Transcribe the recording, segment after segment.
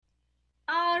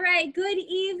right, good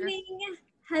evening.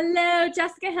 Hello,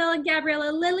 Jessica Hill and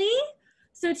Gabriella Lilly.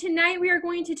 So tonight we are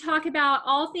going to talk about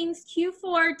all things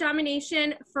Q4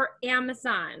 domination for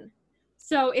Amazon.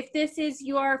 So if this is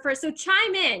your first, so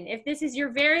chime in if this is your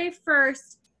very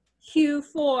first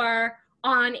Q4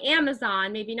 on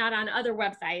Amazon, maybe not on other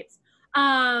websites.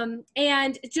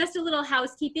 And just a little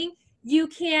housekeeping, you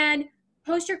can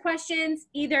post your questions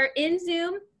either in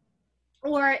Zoom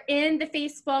or in the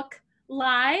Facebook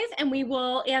Live, and we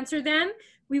will answer them.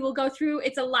 We will go through,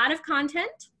 it's a lot of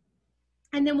content,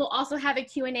 and then we'll also have a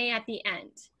Q&A at the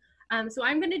end. So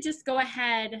I'm going to just go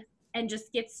ahead and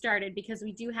just get started because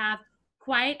we do have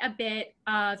quite a bit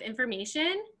of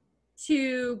information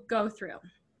to go through.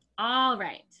 All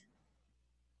right.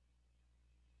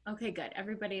 Okay, good.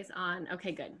 Everybody's on.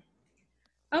 Okay, good.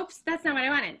 Oops, that's not what I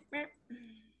wanted.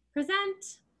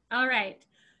 Present. All right.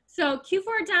 So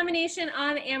Q4 domination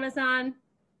on Amazon,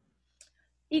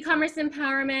 e-commerce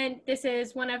empowerment. This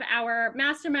is one of our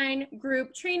mastermind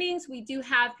group trainings. We do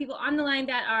have people on the line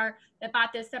that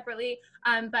bought this separately,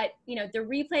 but you know, the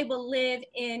replay will live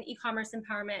in e-commerce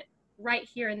empowerment right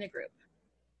here in the group.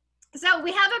 So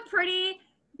we have a pretty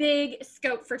big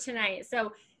scope for tonight.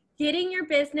 So getting your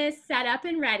business set up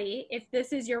and ready. If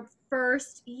this is your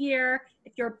first year,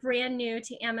 if you're brand new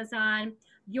to Amazon,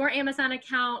 your Amazon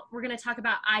account, we're going to talk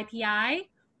about IPI.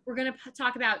 We're going to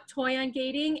talk about toy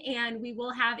ungating, and we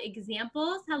will have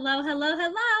examples. Hello, hello,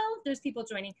 hello. There's people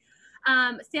joining.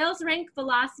 Sales rank,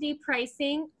 velocity,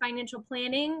 pricing, financial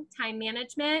planning, time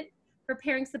management,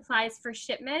 preparing supplies for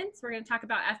shipments. We're going to talk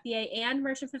about FBA and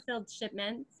merchant fulfilled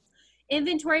shipments,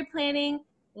 inventory planning,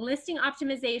 listing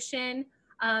optimization,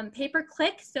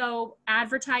 pay-per-click, so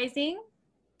advertising,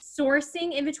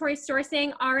 sourcing, inventory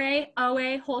sourcing, RA,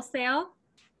 OA, wholesale,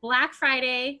 Black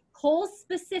Friday, Kohl's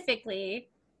specifically,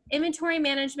 inventory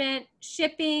management,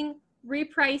 shipping,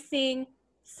 repricing,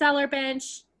 seller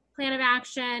bench, plan of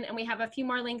action, and we have a few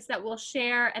more links that we'll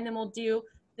share, and then we'll do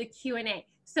the Q&A.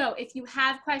 So if you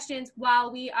have questions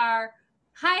while we are,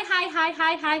 hi,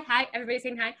 everybody's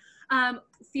saying hi,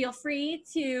 feel free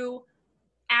to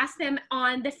ask them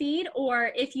on the feed,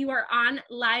 or if you are on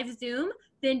live Zoom,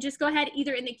 then just go ahead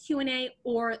either in the Q&A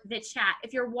or the chat.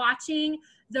 If you're watching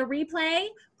the replay,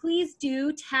 please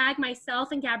do tag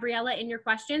myself and Gabriella in your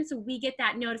questions so we get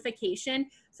that notification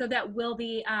so that we'll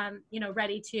be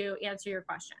ready to answer your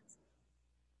questions.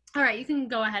 All right, you can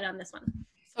go ahead on this one.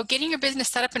 So getting your business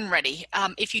set up and ready.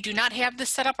 If you do not have this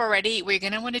set up already, what you're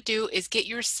going to want to do is get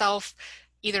yourself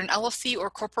either an LLC or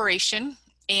corporation,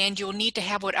 and you'll need to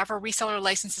have whatever reseller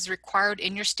license is required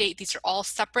in your state. These are all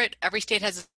separate. Every state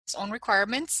has its own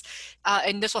requirements,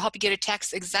 and this will help you get a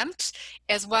tax exempt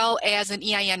as well as an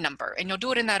EIN number, and you'll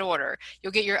do it in that order.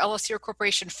 You'll get your LLC or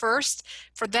corporation first.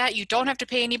 For that, you don't have to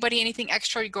pay anybody anything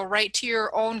extra. You go right to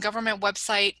your own government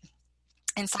website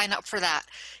and sign up for that,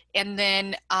 and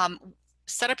then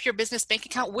set up your business bank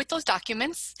account with those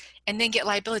documents, and then get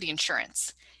liability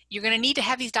insurance. You're going to need to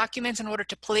have these documents in order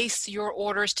to place your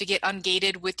orders to get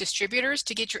ungated with distributors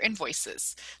to get your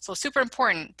invoices. So super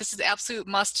important. This is the absolute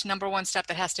must #1 step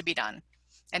that has to be done.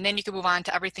 And then you can move on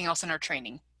to everything else in our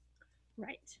training.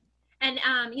 Right. And,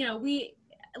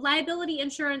 liability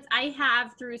insurance I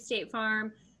have through State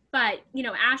Farm, but,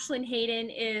 Ashlyn Hayden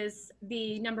is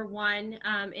the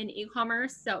 #1 in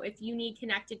e-commerce. So if you need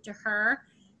connected to her,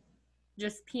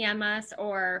 just PM us,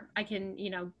 or I can,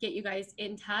 get you guys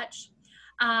in touch.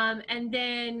 And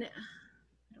then,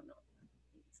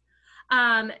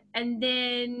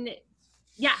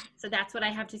 so that's what I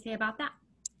have to say about that.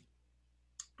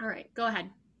 All right, go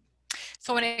ahead.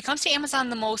 So when it comes to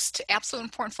Amazon, the most absolute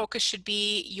important focus should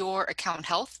be your account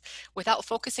health. Without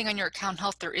focusing on your account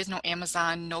health, there is no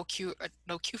Amazon, no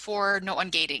Q4, no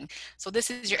ungating. So this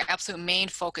is your absolute main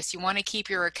focus. You want to keep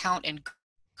your account in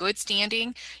good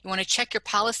standing. You want to check your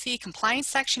policy compliance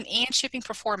section and shipping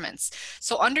performance.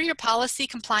 So under your policy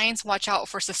compliance, watch out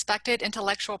for suspected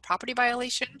intellectual property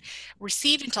violation,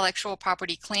 received intellectual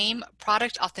property claim,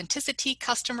 product authenticity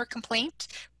customer complaint,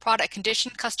 product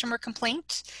condition customer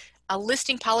complaint, a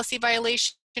listing policy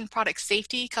violation, product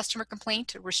safety customer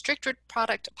complaint, restricted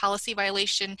product policy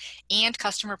violation, and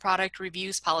customer product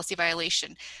reviews policy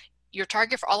violation. Your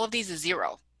target for all of these is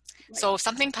 0. So if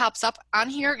something pops up on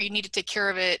here, you need to take care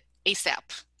of it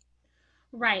ASAP.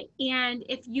 Right. And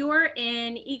if you're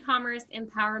in e-commerce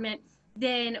empowerment,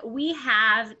 then we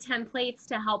have templates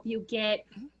to help you get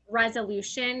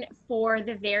resolution for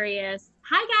the various,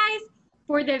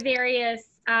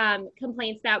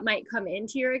 complaints that might come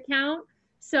into your account.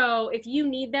 So if you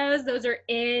need those are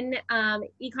in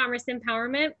e-commerce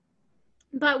empowerment.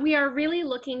 But we are really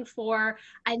looking for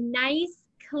a nice,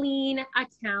 clean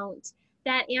account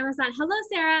that Amazon, hello,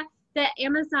 Sarah, that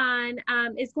Amazon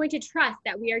is going to trust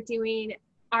that we are doing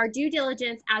our due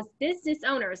diligence as business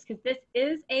owners, because this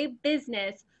is a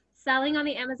business. Selling on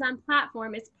the Amazon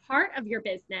platform is part of your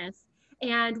business.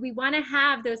 And we want to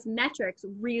have those metrics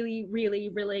really, really,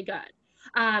 really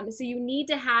good. So you need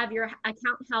to have your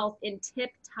account health in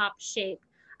tip-top shape,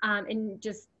 and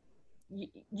just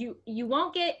you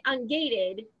won't get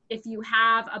ungated if you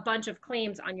have a bunch of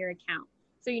claims on your account.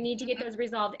 So you need to get those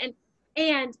resolved.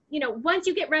 And you know, once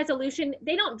you get resolution,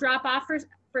 they don't drop off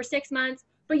for 6 months,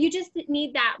 but you just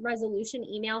need that resolution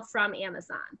email from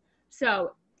Amazon.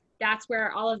 So that's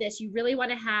where all of this, you really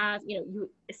want to have, you know, you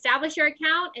establish your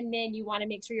account, and then you want to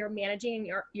make sure you're managing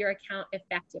your account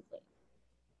effectively.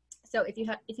 So if you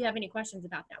have any questions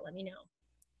about that, let me know.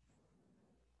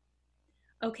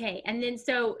 Okay, and then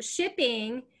so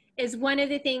shipping is one of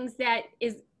the things that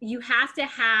is you have to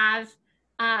have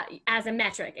as a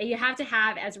metric, and you have to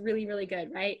have as really, really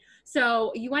good, right?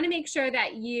 So you want to make sure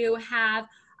that you have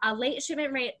a late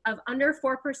shipment rate of under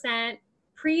 4%,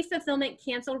 pre-fulfillment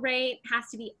cancel rate has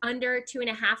to be under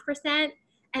 2.5%,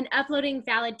 and uploading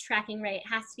valid tracking rate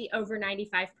has to be over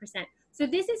 95%. So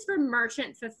this is for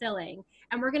merchant fulfilling,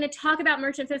 and we're going to talk about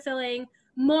merchant fulfilling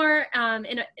more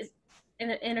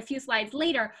in a few slides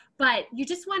later, but you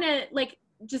just want to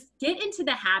just get into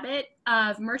the habit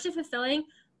of merchant fulfilling.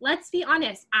 Let's be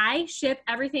honest, I ship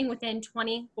everything within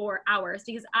 24 hours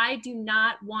because I do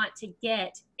not want to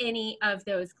get any of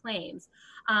those claims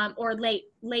or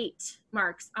late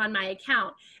marks on my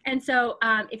account. And so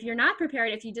if you're not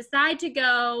prepared, if you decide to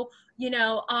go, you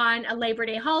know, on a Labor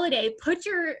Day holiday, put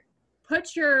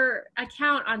your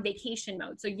account on vacation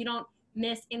mode so you don't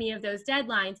miss any of those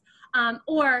deadlines.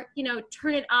 Or, you know,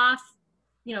 turn it off,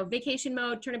 you know, vacation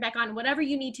mode, turn it back on, whatever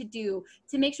you need to do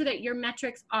to make sure that your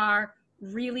metrics are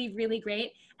really, really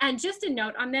great. And just a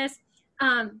note on this,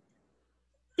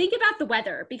 think about the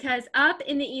weather, because up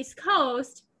in the East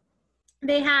Coast,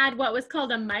 they had what was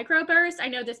called a microburst. I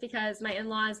know this because my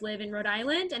in-laws live in Rhode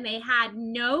Island, and they had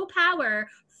no power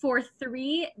for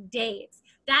 3 days.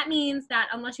 That means that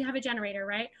unless you have a generator,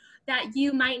 right, that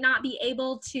you might not be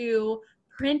able to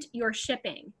print your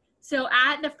shipping. So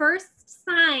at the first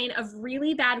sign of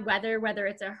really bad weather, whether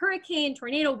it's a hurricane,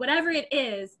 tornado, whatever it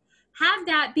is, have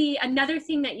that be another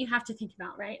thing that you have to think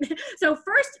about, right? So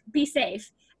first, be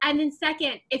safe. And then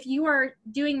second, if you are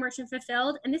doing merchant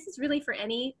fulfilled, and this is really for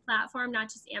any platform, not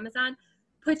just Amazon,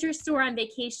 put your store on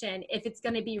vacation if it's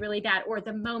going to be really bad, or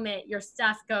the moment your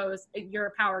stuff goes,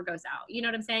 your power goes out. You know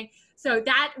what I'm saying? So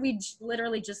that we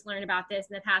literally just learned about this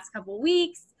in the past couple of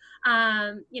weeks.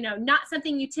 You know, not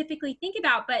something you typically think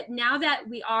about, but now that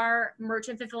we are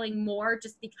merchant fulfilling more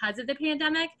just because of the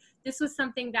pandemic, this was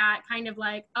something that kind of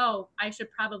like, oh, I should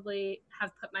probably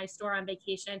have put my store on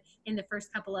vacation in the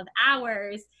first couple of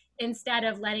hours instead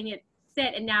of letting it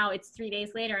sit. And now it's 3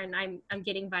 days later and I'm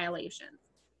getting violations.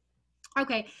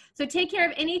 Okay, so take care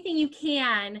of anything you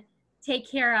can take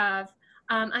care of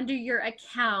under your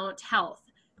account health.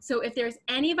 So if there's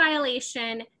any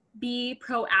violation, be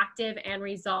proactive and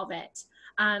resolve it.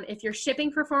 If your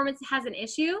shipping performance has an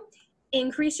issue,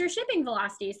 increase your shipping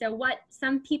velocity. So what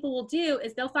some people will do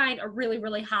is they'll find a really,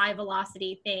 really high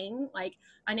velocity thing, like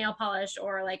a nail polish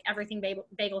or like everything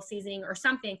bagel seasoning or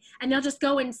something, and they'll just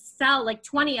go and sell like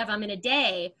 20 of them in a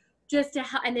day just to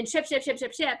help, and then ship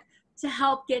to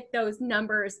help get those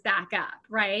numbers back up,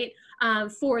 right?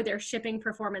 For their shipping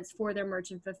performance, for their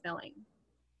merchant fulfilling.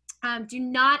 Do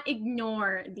not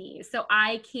ignore these. So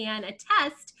I can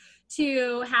attest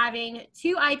to having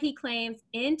 2 IP claims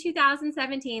in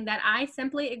 2017 that I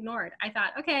simply ignored. I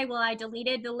thought, okay, well, I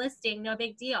deleted the listing, no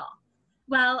big deal.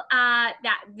 Well,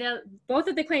 both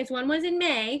of the claims, one was in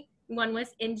May, one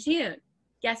was in June.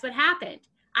 Guess what happened?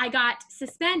 I got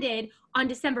suspended on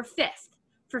December 5th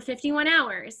for 51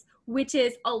 hours, which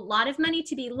is a lot of money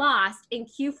to be lost in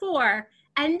Q4.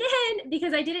 And then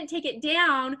because I didn't take it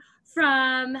down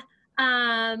from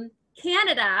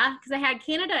Canada, because I had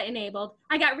Canada enabled,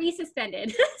 I got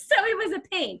resuspended. So it was a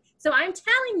pain. So I'm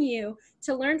telling you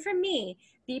to learn from me.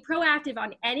 Be proactive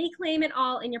on any claim at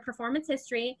all in your performance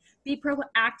history. Be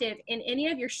proactive in any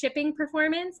of your shipping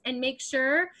performance, and make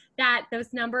sure that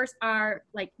those numbers are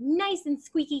like nice and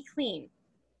squeaky clean.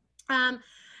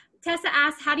 Tessa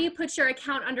asks, how do you put your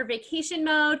account under vacation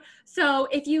mode? So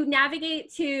if you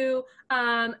navigate to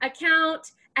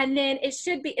account, and then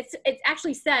it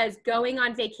actually says going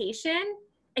on vacation,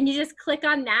 and you just click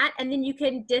on that, and then you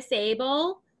can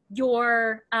disable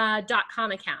your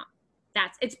 .com account.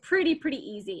 It's pretty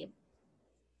easy.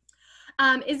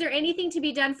 Is there anything to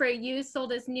be done for a used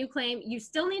sold as new claim? You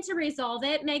still need to resolve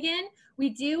it, Megan. We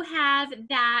do have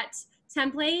that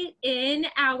template in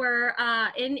our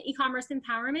in e-commerce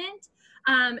empowerment.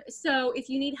 So if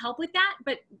you need help with that,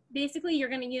 but basically you're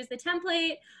going to use the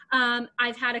template.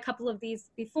 I've had a couple of these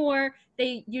before.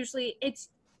 They usually, it's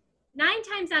 9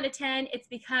 times out of 10, it's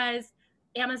because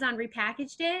Amazon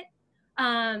repackaged it,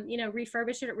 you know,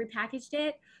 refurbished it or repackaged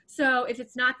it. So if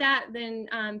it's not that, then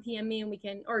PM me and we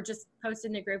can, or just post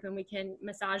in the group and we can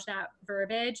massage that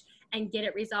verbiage and get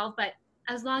it resolved. But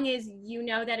as long as you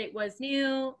know that it was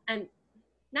new, and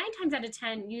 9 times out of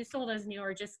 10, you sold as new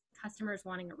or just customers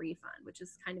wanting a refund, which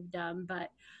is kind of dumb, but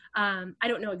I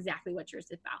don't know exactly what yours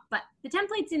is about, but the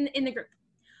template's in the group.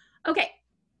 Okay.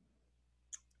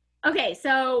 Okay,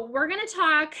 so we're gonna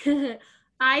talk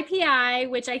IPI,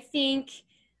 which I think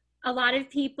a lot of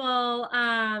people,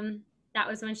 that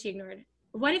was one she ignored.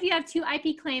 What if you have 2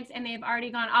 IP claims and they've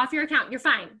already gone off your account? You're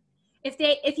fine.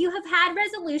 If you have had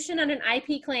resolution on an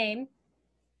IP claim,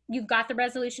 you've got the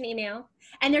resolution email,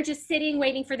 and they're just sitting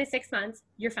waiting for the 6 months,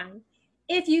 you're fine.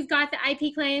 If you've got the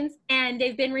IP claims and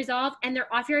they've been resolved and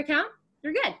they're off your account,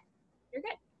 you're good. You're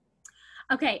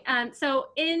good. Okay, so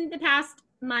in the past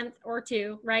month or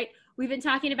two, right, we've been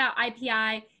talking about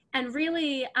IPI, and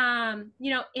really,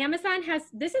 you know, Amazon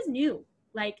this is new.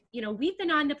 Like, you know, we've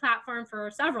been on the platform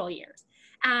for several years.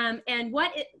 And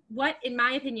what in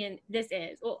my opinion, this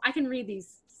is, well, I can read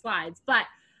these slides, but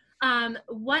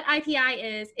what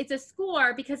IPI is, it's a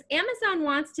score because Amazon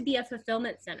wants to be a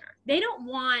fulfillment center. They don't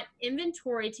want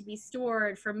inventory to be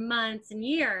stored for months and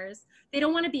years. They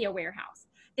don't want to be a warehouse.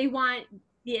 They want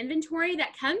the inventory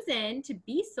that comes in to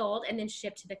be sold and then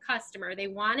shipped to the customer. They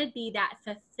want to be that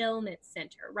fulfillment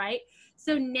center, right?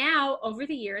 So now over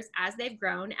the years, as they've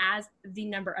grown, as the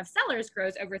number of sellers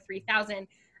grows, over 3,000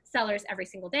 sellers every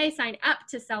single day sign up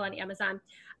to sell on Amazon,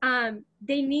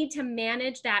 they need to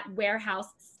manage that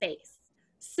warehouse space.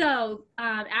 So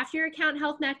after your account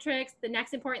health metrics, the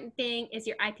next important thing is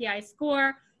your IPI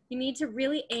score. You need to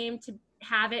really aim to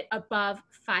have it above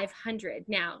 500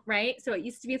 now, right? So it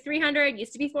used to be 300,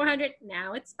 used to be 400,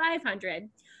 now it's 500.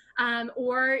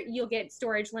 Or you'll get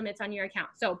storage limits on your account.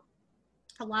 So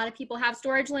a lot of people have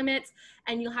storage limits,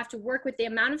 and you'll have to work with the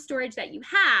amount of storage that you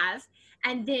have,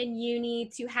 and then you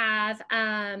need to have,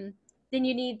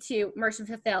 merchant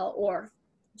fulfill or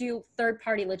do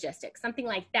third-party logistics, something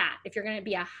like that, if you're going to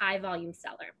be a high volume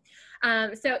seller.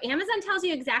 So Amazon tells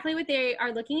you exactly what they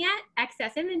are looking at: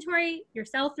 excess inventory, your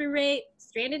sell-through rate,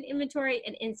 stranded inventory,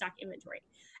 and in-stock inventory.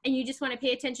 And you just want to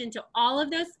pay attention to all of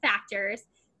those factors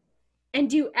and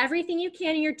do everything you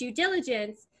can in your due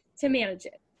diligence to manage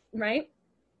it, right?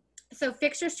 So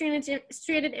fix your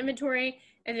stranded inventory.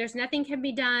 If there's nothing can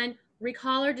be done,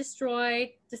 recall or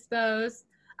destroy, dispose.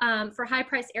 For high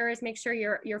price errors, make sure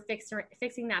you're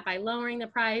fixing that by lowering the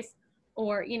price,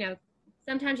 or, you know,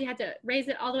 sometimes you have to raise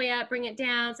it all the way up, bring it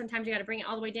down. Sometimes you got to bring it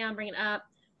all the way down, bring it up.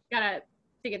 Got to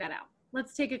figure that out.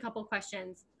 Let's take a couple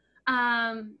questions.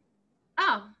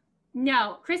 Oh,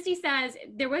 no. Christy says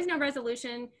there was no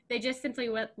resolution. They just simply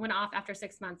went off after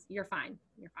 6 months. You're fine.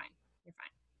 You're fine. You're fine.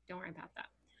 Don't worry about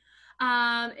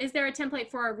that. Is there a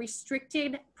template for a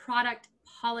restricted product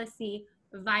policy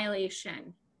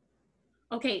violation?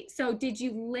 Okay, so did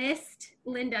you list,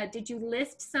 Linda, did you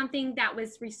list something that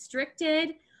was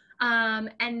restricted,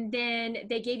 and then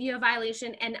they gave you a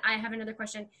violation? And I have another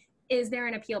question. Is there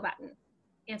an appeal button?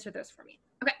 Answer those for me.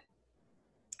 Okay.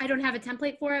 I don't have a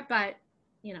template for it, but,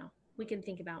 you know, we can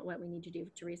think about what we need to do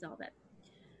to resolve it.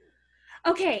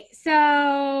 Okay,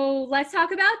 so let's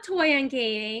talk about toy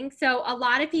ungating. So a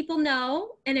lot of people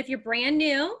know, and if you're brand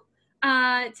new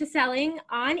to selling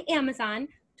on Amazon,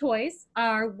 toys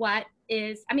are what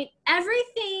is, I mean,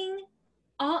 everything,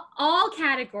 all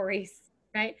categories,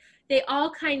 right? They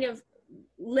all kind of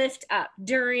lift up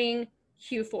during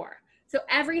Q4. So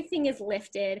everything is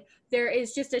lifted. There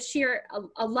is just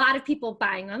a lot of people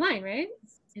buying online, right?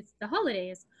 It's the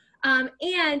holidays.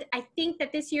 And I think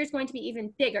that this year is going to be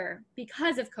even bigger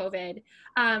because of COVID.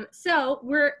 So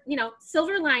we're, you know,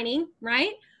 silver lining,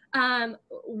 right?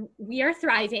 We are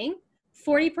thriving.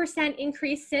 40%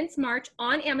 increase since March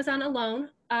on Amazon alone,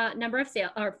 number of sales,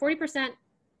 or 40%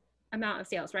 amount of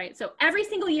sales, right? So every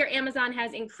single year Amazon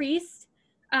has increased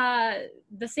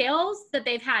the sales that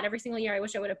they've had every single year. I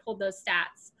wish I would have pulled those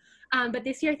stats. But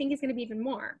this year I think it's going to be even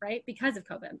more, right? Because of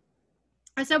COVID.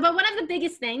 So, but one of the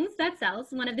biggest things that sells,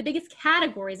 one of the biggest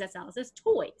categories that sells is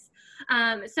toys.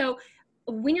 So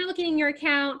when you're looking in your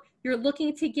account, you're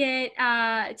looking to get,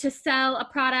 to sell a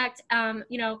product,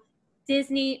 you know,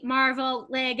 Disney, Marvel,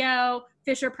 Lego,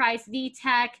 Fisher-Price,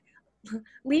 VTech,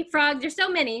 Leapfrog. There's so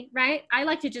many, right? I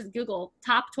like to just Google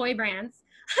top toy brands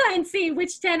and see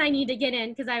which 10 I need to get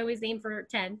in, because I always aim for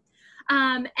 10.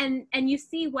 And you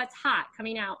see what's hot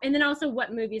coming out, and then also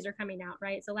what movies are coming out,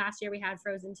 right? So last year we had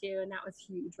Frozen 2, and that was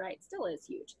huge, right? Still is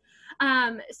huge.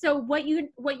 So what you're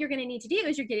going to need to do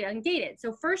is you're getting ungated.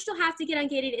 So first you'll have to get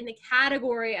ungated in the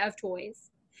category of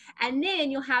toys, and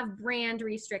then you'll have brand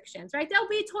restrictions, right? There'll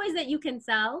be toys that you can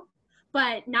sell,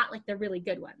 but not like the really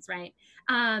good ones, right?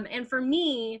 And for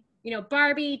me, you know,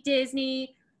 Barbie,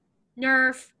 Disney,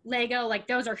 Nerf, Lego, like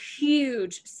those are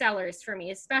huge sellers for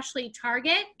me, especially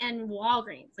Target and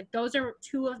Walgreens. Like those are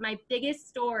two of my biggest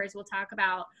stores we'll talk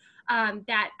about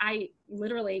that I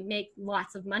literally make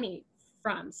lots of money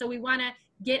from. So we want to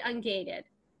get ungated.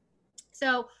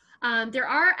 So there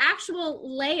are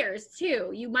actual layers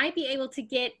too. You might be able to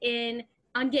get in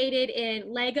ungated in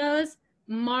Legos,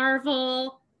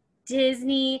 Marvel,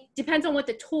 Disney, depends on what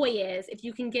the toy is, if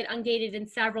you can get ungated in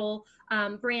several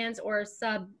brands or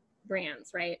sub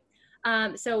brands, right?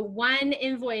 So one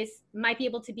invoice might be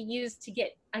able to be used to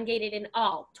get ungated in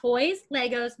all toys,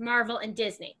 Legos, Marvel, and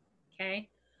Disney. Okay,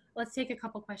 let's take a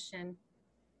couple questions.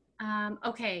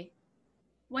 Okay,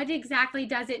 what exactly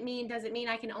does it mean? Does it mean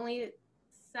I can only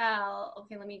sell?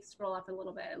 Okay, let me scroll up a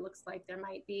little bit. It looks like there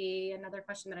might be another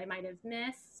question that I might have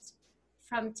missed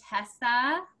from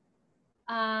Tessa.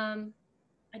 Let's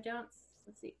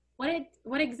see.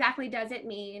 What exactly does it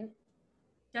mean?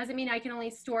 Does it mean I can only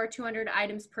store 200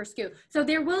 items per SKU? So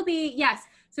there will be, yes.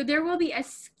 So there will be a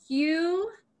SKU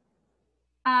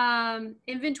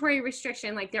inventory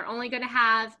restriction. Like they're only going to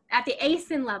have at the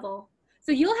ASIN level.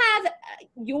 So you'll have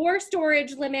your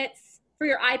storage limits for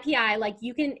your IPI. Like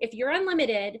you can, if you're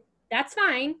unlimited, that's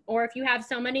fine. Or if you have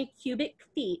so many cubic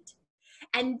feet.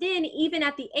 And then even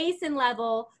at the ASIN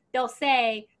level, they'll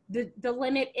say the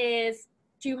limit is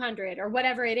 200 or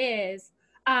whatever it is.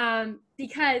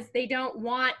 Because they don't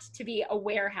want to be a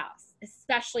warehouse,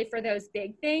 especially for those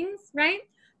big things, right?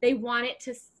 They want it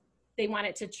to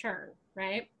churn,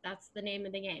 right? That's the name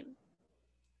of the game.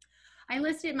 I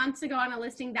listed months ago on a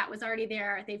listing that was already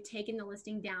there. They've taken the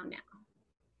listing down now.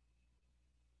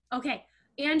 Okay,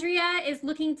 Andrea is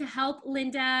looking to help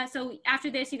Linda. So after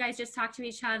this, you guys just talk to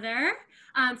each other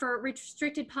for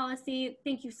restricted policy.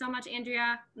 Thank you so much,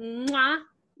 Andrea. Mwah.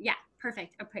 Yeah.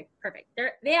 Perfect. Okay, perfect.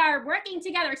 They are working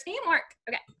together. Teamwork.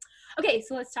 Okay,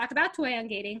 so let's talk about toy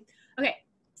ungating. Okay,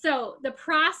 so the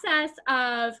process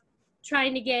of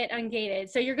trying to get ungated.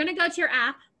 So you're going to go to your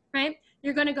app, right?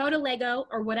 You're going to go to Lego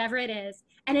or whatever it is,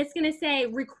 and it's going to say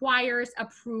requires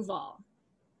approval.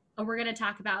 Oh, we're going to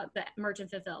talk about the merchant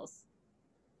fulfills.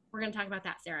 We're going to talk about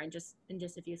that, Sarah, in just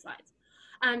a few slides.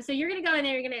 So you're going to go in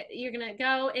there, you're going to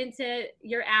go into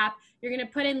your app, you're going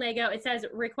to put in Lego, it says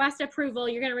request approval,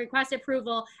 you're going to request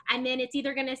approval, and then it's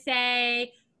either going to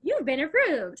say you've been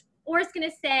approved, or it's going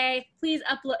to say please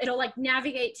upload, it'll like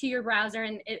navigate to your browser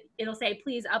and it'll say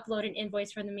please upload an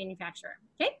invoice from the manufacturer,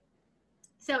 okay?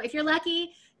 So if you're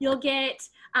lucky, you'll get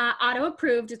auto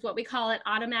approved is what we call it,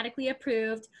 automatically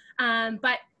approved,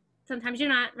 but sometimes you're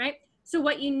not, right? So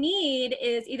what you need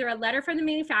is either a letter from the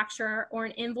manufacturer or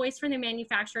an invoice from the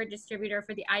manufacturer or distributor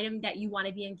for the item that you want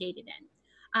to be ungated in.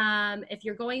 If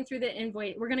you're going through the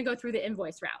invoice, we're going to go through the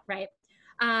invoice route, right?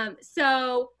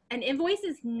 So an invoice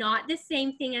is not the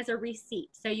same thing as a receipt.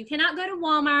 So you cannot go to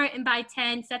Walmart and buy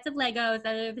 10 sets of Legos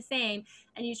that are the same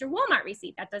and use your Walmart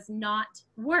receipt. That does not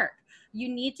work. You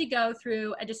need to go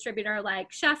through a distributor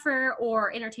like Sheffer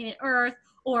or Entertainment Earth,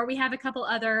 or we have a couple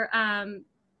other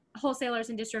wholesalers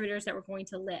and distributors that we're going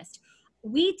to list.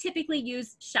 We typically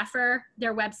use Sheffer.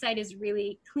 Their website is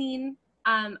really clean,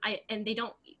 and they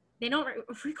don't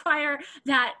require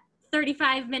that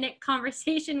 35-minute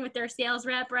conversation with their sales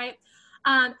rep, right?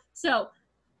 So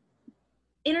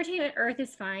Entertainment Earth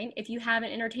is fine if you have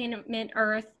an Entertainment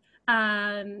Earth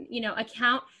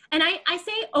account. And I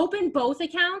say open both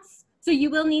accounts. So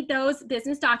you will need those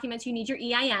business documents. You need your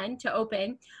EIN to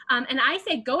open. And I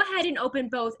say go ahead and open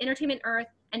both Entertainment Earth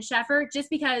and Sheffer, just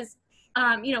because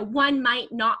one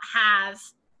might not have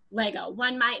Lego,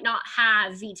 one might not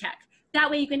have VTech. That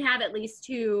way you can have at least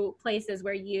two places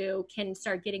where you can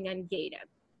start getting ungated.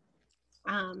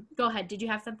 Go ahead. Did you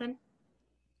have something?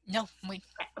 No, wait.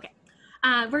 Okay.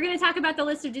 We're going to talk about the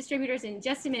list of distributors in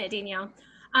just a minute, Danielle.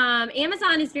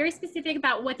 Amazon is very specific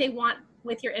about what they want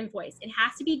with your invoice. It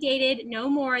has to be dated no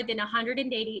more than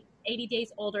 180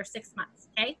 days old or 6 months,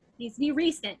 okay? It needs to be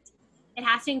recent. It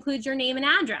has to include your name and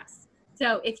address.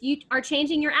 So if you are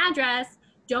changing your address,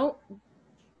 don't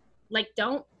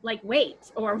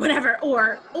wait or whatever,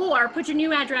 or put your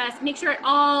new address, make sure it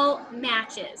all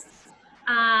matches.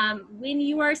 When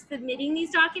you are submitting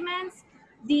these documents,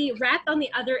 the rep on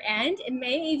the other end, it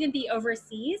may even be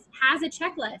overseas, has a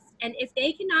checklist. And if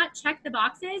they cannot check the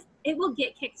boxes, it will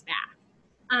get kicked back.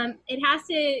 It has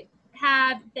to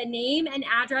have the name and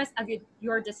address of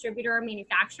your distributor or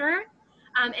manufacturer,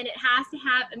 and it has to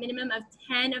have a minimum of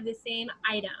 10 of the same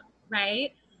item,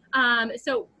 right?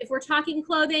 So if we're talking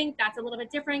clothing, that's a little bit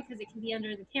different because it can be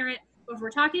under the parent. But if we're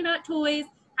talking about toys,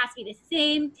 it has to be the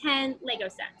same 10 Lego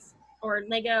sets or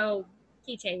Lego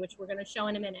keychain, which we're going to show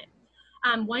in a minute.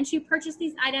 Once you purchase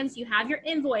these items, you have your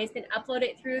invoice and upload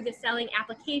it through the selling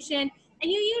application. And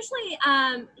you usually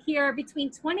hear between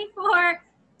 24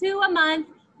 to a month.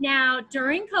 Now,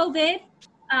 during COVID,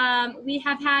 we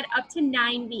have had up to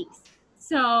 9 weeks.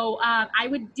 So I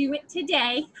would do it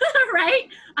today, right?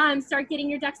 Start getting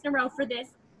your ducks in a row for this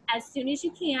as soon as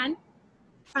you can,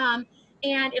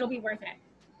 and it'll be worth it.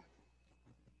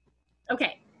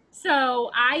 Okay,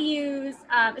 so I use,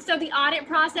 so the audit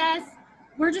process,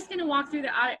 we're just gonna walk through the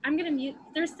audit. I'm gonna mute,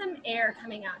 there's some air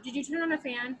coming out. Did you turn on a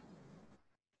fan?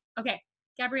 Okay,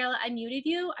 Gabriella, I muted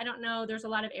you. I don't know, there's a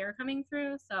lot of air coming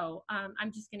through, so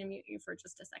I'm just gonna mute you for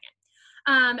just a second.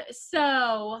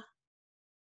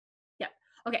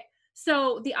 Okay,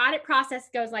 so the audit process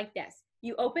goes like this.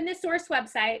 You open the source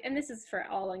website, and this is for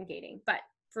all Ungating, but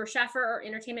for Sheffer or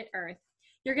Entertainment Earth,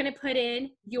 you're gonna put in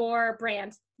your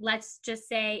brand. Let's just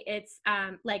say it's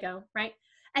Lego, right?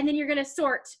 And then you're gonna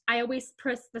sort. I always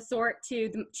press the sort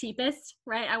to the cheapest,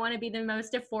 right? I wanna be the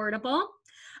most affordable.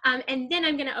 And then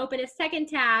I'm gonna open a second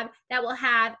tab that will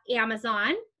have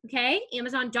Amazon, okay?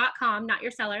 Amazon.com, not your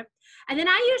seller. And then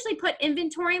I usually put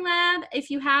Inventory Lab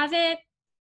if you have it,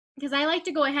 because I like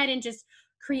to go ahead and just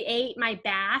create my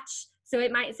batch. So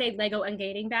it might say Lego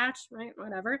Ungating batch, right?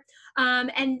 Whatever.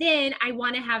 And then I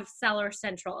want to have Seller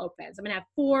Central open. So I'm going to have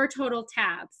 4 total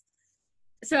tabs.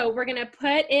 So we're going to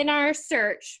put in our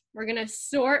search. We're going to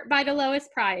sort by the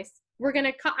lowest price. We're going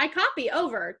to, I copy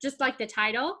over just like the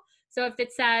title. So if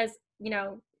it says, you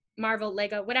know, Marvel,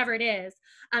 Lego, whatever it is,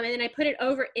 and then I put it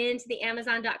over into the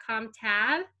Amazon.com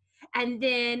tab. And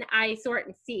then I sort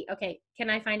and see, okay, can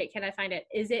I find it? Can I find it?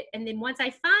 Is it? And then once I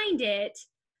find it,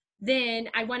 then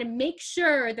I want to make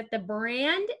sure that the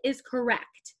brand is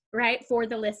correct, right, for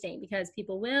the listing, because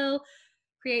people will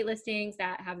create listings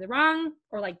that have the wrong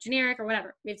or like generic or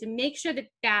whatever. We have to make sure that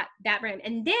that brand.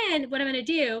 And then what I'm going to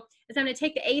do is I'm going to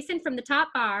take the ASIN from the top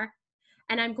bar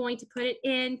and I'm going to put it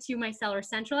into my Seller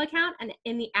Central account and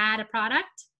in the add a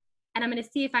product. And I'm going to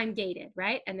see if I'm gated,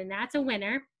 right? And then that's a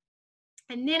winner.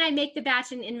 And then I make the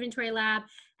batch in Inventory Lab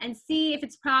and see if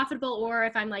it's profitable or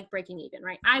if I'm like breaking even,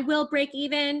 right? I will break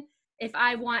even if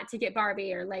I want to get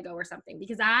Barbie or Lego or something,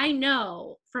 because I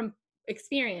know from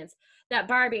experience that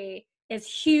Barbie is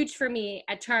huge for me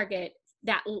at Target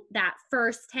that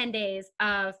first 10 days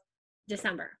of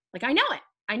December. Like I know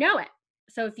it.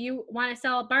 So if you want to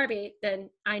sell Barbie, then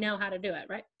I know how to do it,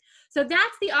 right? So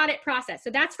that's the audit process. So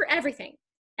that's for everything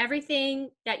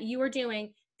that you are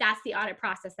doing. That's the audit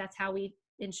process. That's how we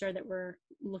ensure that we're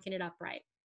looking it up right.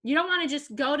 You don't want to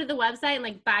just go to the website and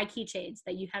like buy keychains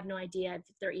that you have no idea if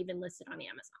they're even listed on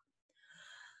Amazon.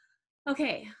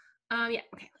 Okay. Yeah.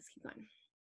 Okay. Let's keep going.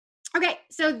 Okay.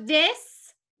 So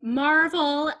this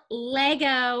Marvel,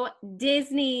 Lego,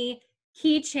 Disney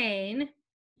keychain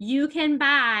you can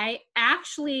buy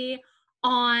actually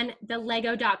on the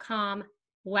Lego.com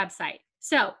website.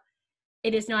 So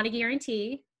it is not a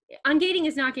guarantee. Ungating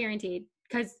is not guaranteed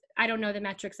because I don't know the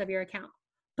metrics of your account.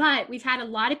 But we've had a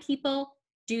lot of people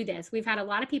do this. We've had a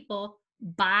lot of people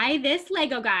buy this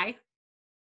Lego guy,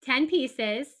 10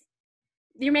 pieces.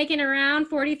 You're making around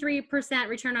 43%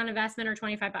 return on investment or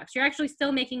 25 bucks. You're actually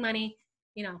still making money.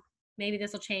 You know, maybe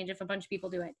this will change if a bunch of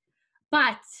people do it.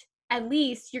 But at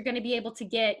least you're going to be able to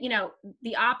get, you know,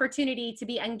 the opportunity to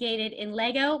be ungated in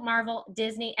Lego, Marvel,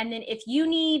 Disney. And then if you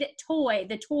need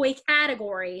the toy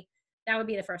category, that would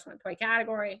be the first one. Toy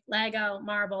category, Lego,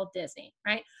 Marvel, Disney,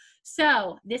 right?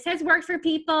 So this has worked for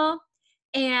people.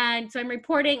 And so I'm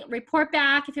report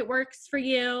back if it works for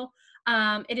you.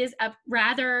 It is a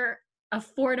rather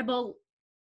affordable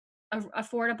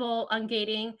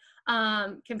ungating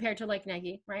compared to like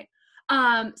Nike, right?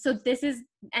 So this is,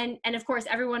 and of course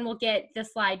everyone will get the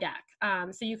slide deck.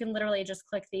 So you can literally just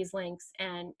click these links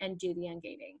and do the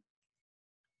ungating.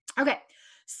 Okay.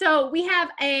 So we have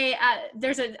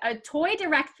there's a toy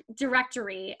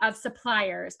directory of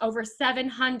suppliers, over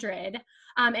 700,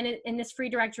 and in this free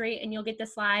directory, and you'll get the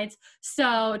slides.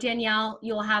 So Danielle,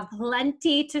 you'll have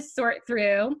plenty to sort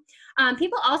through.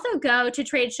 People also go to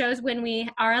trade shows when we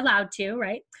are allowed to,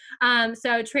 right?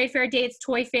 So trade fair dates,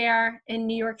 Toy Fair in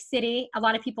New York City. A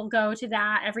lot of people go to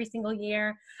that every single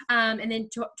year. And then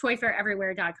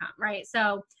toyfaireverywhere.com, right?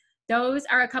 So those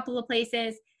are a couple of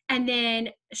places. And then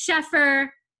Sheffer,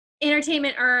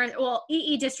 Entertainment Earth, well,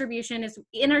 EE distribution is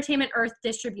Entertainment Earth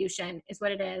distribution is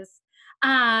what it is.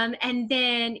 And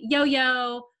then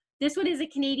Yo-Yo, this one is a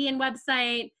Canadian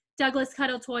website. Douglas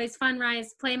Cuddle Toys, Funrise,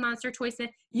 Play Monster, Toysmith.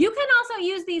 You can also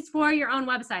use these for your own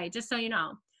website, just so you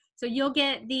know. So you'll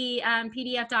get the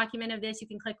PDF document of this. You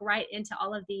can click right into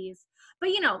all of these. But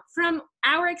you know, from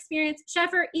our experience,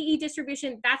 Sheffer, EE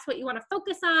distribution, that's what you want to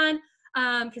focus on,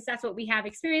 because that's what we have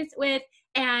experience with.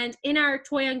 And in our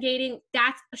toy ungating,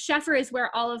 that's Sheffer is where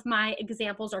all of my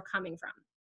examples are coming from.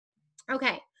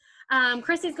 Okay,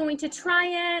 Chris is going to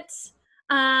try it.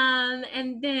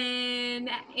 And then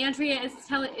Andrea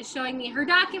is showing me her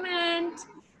document.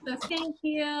 So thank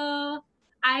you.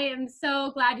 I am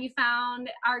so glad you found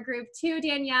our group too,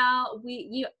 Danielle.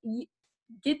 You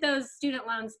get those student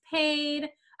loans paid.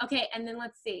 Okay, and then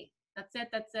let's see. That's it.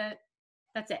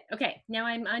 Okay, now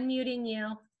I'm unmuting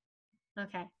you.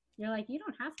 Okay. You're like, you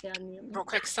don't have to unmute me. Real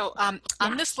quick, so on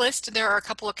this list, there are a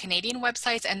couple of Canadian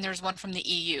websites and there's one from the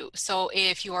EU. So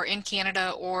if you are in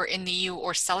Canada or in the EU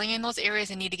or selling in those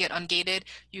areas and need to get ungated,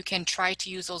 you can try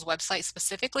to use those websites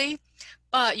specifically,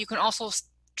 but you can also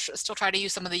still try to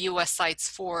use some of the US sites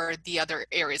for the other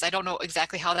areas. I don't know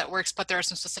exactly how that works, but there are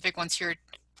some specific ones here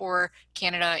for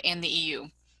Canada and the EU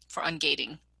for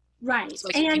ungating. Right. So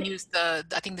you can use I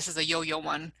think this is a Yo-Yo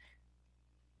one.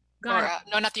 Or,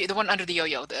 no, not the one under the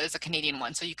Yo-Yo. There's a Canadian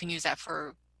one, so you can use that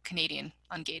for Canadian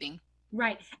ungating.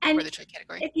 Right, and for the toy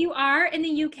category. If you are in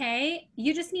the UK,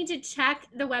 you just need to check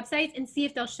the websites and see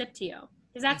if they'll ship to you,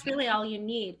 because that's really all you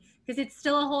need. Because it's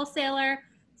still a wholesaler,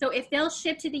 so if they'll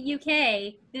ship to the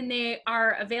UK, then they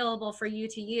are available for you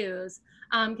to use,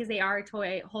 because they are a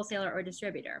toy wholesaler or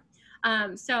distributor.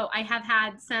 So I have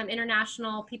had some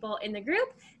international people in the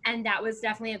group, and that was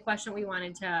definitely a question we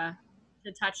wanted to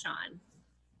touch on.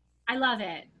 I love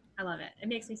it. I love it. It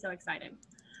makes me so excited.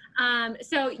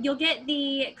 So you'll get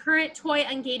the current toy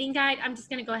ungating guide. I'm just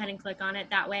going to go ahead and click on it.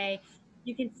 That way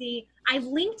you can see I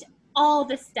linked all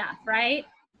the stuff, right?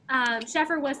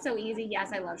 Sheffer was so easy.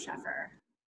 Yes, I love Sheffer.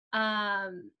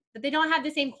 But they don't have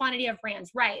the same quantity of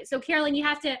brands, right? So Carolyn, you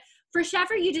have to, for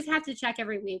Sheffer, you just have to check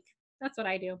every week. That's what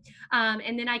I do.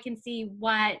 And then I can see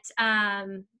what,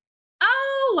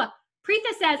 oh,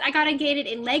 Preetha says, I got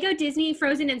ungated in Lego, Disney,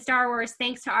 Frozen, and Star Wars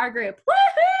thanks to our group.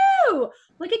 Woohoo!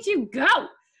 Look at you go.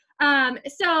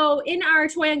 So in our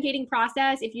toy ungating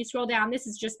process, if you scroll down, this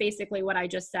is just basically what I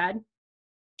just said,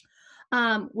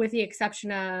 with the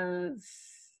exception of,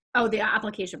 oh, the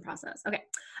application process. Okay.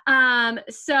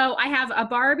 So I have a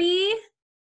Barbie.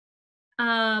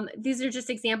 These are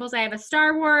just examples. I have a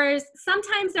Star Wars.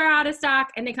 Sometimes they're out of stock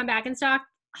and they come back in stock.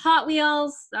 Hot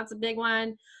Wheels, that's a big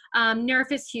one.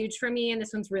 Nerf is huge for me, and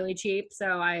this one's really cheap,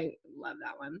 so I love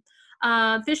that one.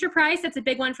 Fisher Price, that's a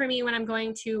big one for me when I'm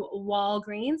going to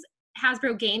Walgreens.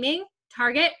 Hasbro Gaming,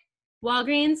 Target,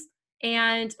 Walgreens,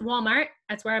 and Walmart.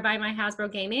 That's where I buy my Hasbro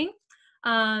Gaming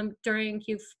during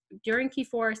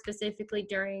Q4, specifically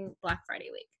during Black Friday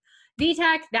week.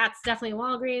 VTech, that's definitely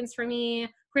Walgreens for me.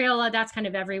 Crayola, that's kind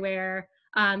of everywhere.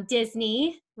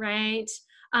 Disney, right?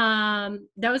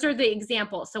 Those are the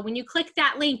examples. So when you click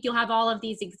that link, you'll have all of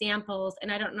these examples,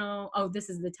 and I don't know, oh, this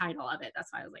is the title of it.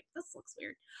 That's why I was like, this looks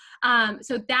weird.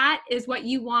 So that is what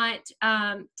you want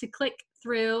to click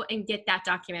through and get that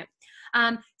document.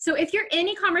 So if you're in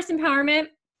e-commerce empowerment,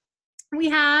 we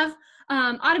have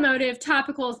automotive,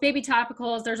 topicals, baby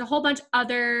topicals. There's a whole bunch of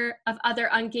other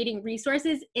ungating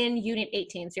resources in Unit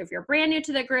 18. So if you're brand new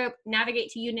to the group, navigate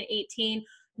to Unit 18.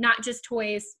 Not just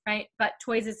toys, right? But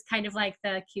toys is kind of like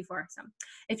the Q4. So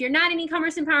if you're not in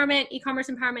e-commerce empowerment,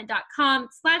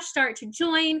 ecommerceempowerment.com/start to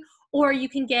join, or you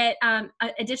can get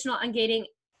additional ungating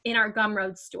in our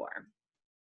Gumroad store.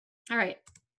 All right,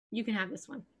 you can have this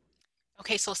one.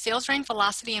 Okay, so sales rank,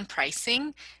 velocity, and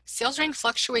pricing. Sales rank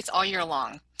fluctuates all year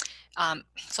long.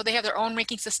 So they have their own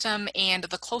ranking system, and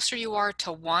the closer you are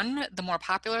to 1, the more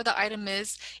popular the item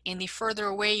is, and the further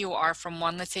away you are from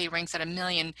 1, let's say it ranks at 1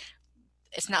 million,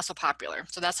 it's not so popular.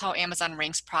 So that's how Amazon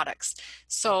ranks products.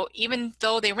 So even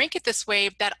though they rank it this way,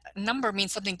 that number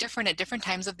means something different at different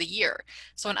times of the year.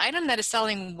 So an item that is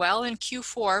selling well in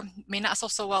Q4 may not sell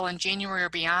so well in January or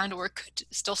beyond, or it could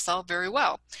still sell very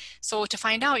well. So to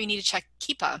find out, you need to check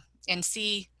Keepa and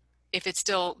see if it's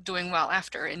still doing well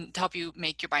after, and to help you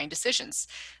make your buying decisions.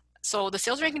 So the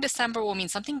sales rank in December will mean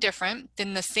something different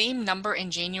than the same number in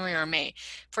January or May.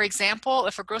 For example,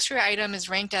 if a grocery item is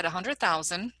ranked at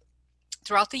 100,000,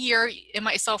 throughout the year, it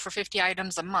might sell for 50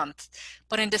 items a month.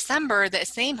 But in December, that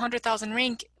same 100,000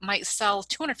 rank might sell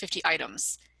 250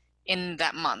 items in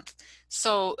that month.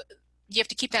 So you have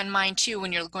to keep that in mind too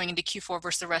when you're going into Q4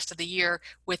 versus the rest of the year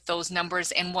with those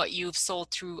numbers and what you've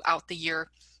sold throughout the year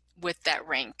with that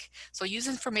rank. So use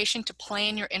information to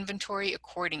plan your inventory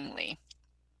accordingly.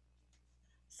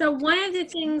 So one of the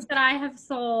things that I have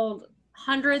sold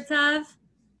hundreds of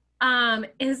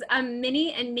is a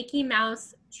Minnie and Mickey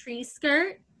Mouse tree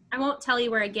skirt. I won't tell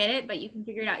you where I get it, but you can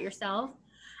figure it out yourself.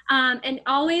 And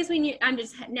always when you, I'm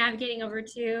just navigating over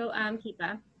to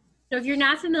Keepa. So if you're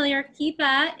not familiar,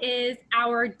 Keepa is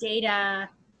our data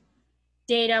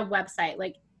website.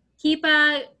 Like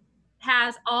Keepa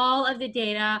has all of the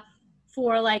data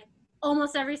for like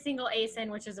almost every single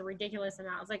ASIN, which is a ridiculous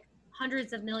amount. It's like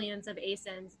hundreds of millions of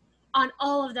ASINs on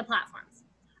all of the platforms.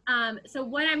 So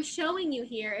what I'm showing you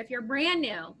here, if you're brand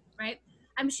new, right,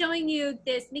 I'm showing you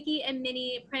this Mickey and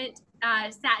Minnie print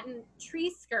satin tree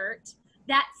skirt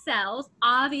that sells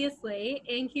obviously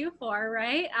in Q4,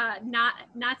 right?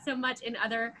 Not so much in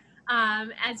other,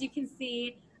 as you can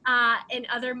see, in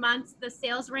other months, the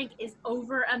sales rank is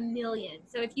over 1 million.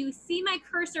 So if you see my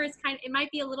cursor, it's kind of, it might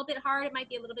be a little bit hard, it might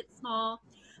be a little bit small,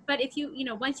 but if you,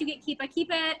 once you get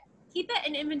Keepa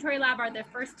and Inventory Lab are the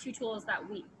first two tools that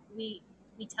we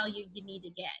tell you need to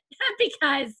get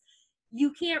because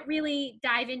you can't really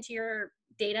dive into your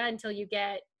data until you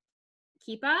get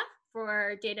Keepa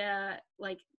for data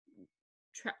like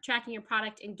tracking your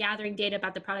product and gathering data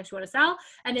about the products you want to sell,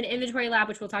 and then Inventory Lab,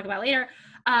 which we'll talk about later,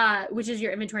 which is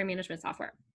your inventory management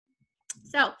software.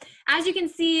 So as you can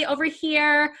see over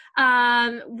here,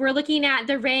 we're looking at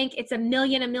the rank. It's 1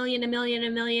 million, 1 million, 1 million,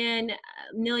 1 million,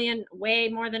 1 million, way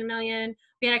more than 1 million.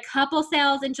 We had a couple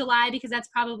sales in July because that's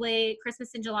probably Christmas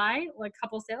in July, like a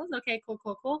couple sales. Okay, cool,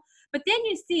 cool, cool. But then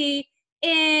you see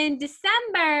in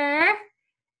December,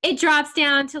 it drops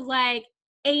down to like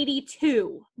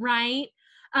 82, right?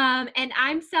 And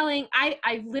I'm selling,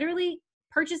 I literally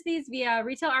purchase these via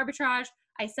retail arbitrage.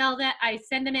 I sell that, I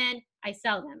send them in, I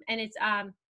sell them. And it's,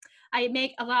 I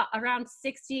make around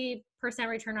 60%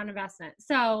 return on investment.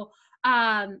 So,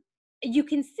 you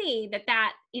can see that,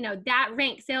 that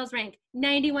rank, sales rank,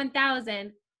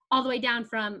 91,000 all the way down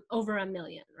from over 1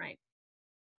 million, right?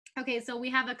 Okay. So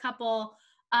we have a couple,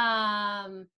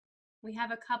 we have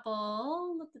a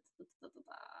couple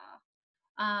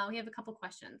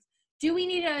questions. Do we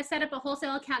need to set up a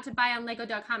wholesale account to buy on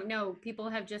lego.com? No, people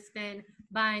have just been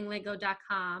buying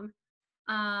lego.com.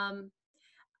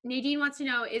 Nadine wants to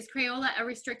know, is Crayola a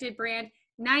restricted brand?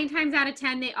 9 times out of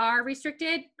 10, they are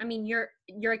restricted. I mean,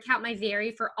 your account might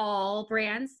vary for all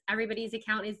brands. Everybody's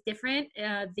account is different.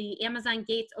 The Amazon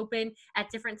gates open at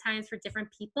different times for different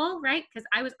people, right? Because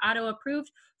I was auto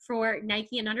approved for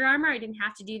Nike and Under Armour. I didn't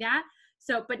have to do that.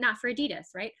 So, but not for Adidas,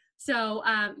 right? So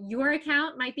your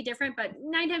account might be different, but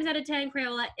 9 times out of 10,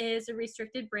 Crayola is a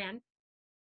restricted brand.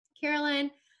 Carolyn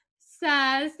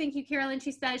says, thank you, Carolyn.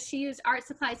 She says she used Art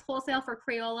Supplies Wholesale for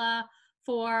Crayola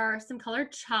for some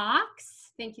colored chalks.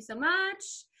 Thank you so much.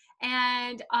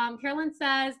 And Carolyn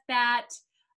says that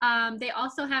they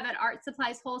also have at Art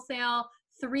Supplies Wholesale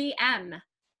 3M,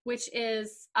 which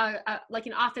is like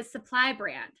an office supply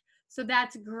brand. So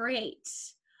that's great.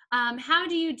 How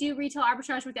do you do retail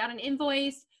arbitrage without an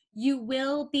invoice? You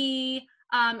will be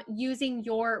using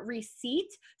your receipt.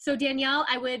 So Danielle,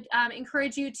 I would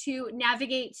encourage you to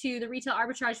navigate to the Retail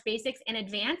Arbitrage Basics and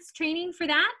Advanced training for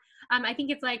that. I think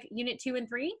it's like unit 2 and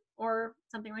 3 or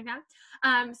something like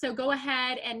that. So go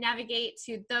ahead and navigate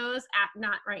to those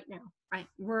not right now, right?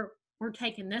 We're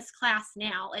taking this class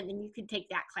now, and then you can take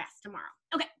that class tomorrow.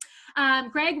 Okay,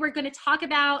 Greg, we're going to talk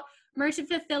about merchant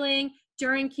fulfilling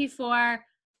during Q4.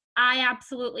 I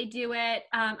absolutely do it.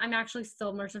 I'm actually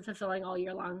still merchant fulfilling all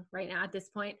year long right now at this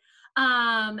point.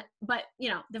 But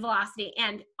the velocity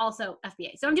and also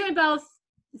FBA. So I'm doing both.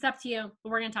 It's up to you, but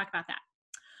we're going to talk about that.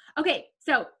 Okay.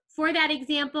 So for that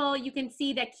example, you can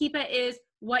see that Keepa is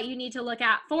what you need to look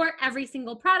at for every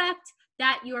single product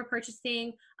that you are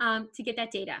purchasing to get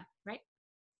that data, right?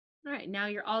 All right. Now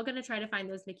you're all going to try to find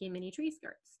those Mickey and Minnie tree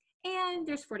skirts, and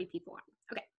there's 40 people on.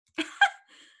 Okay.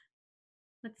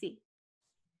 Let's see.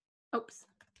 Oops,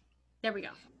 there we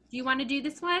go. Do you want to do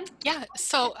this one? Yeah,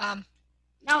 so.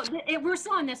 No, we're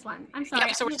still on this one. I'm sorry.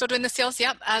 Yep, so we're still doing the sales,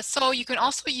 yep. So you can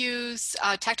also use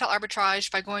Tactile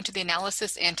Arbitrage by going to the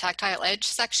Analysis and Tactile Edge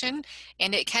section,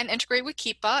 and it can integrate with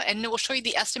Keepa, and it will show you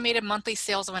the estimated monthly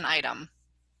sales of an item.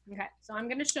 Okay, so I'm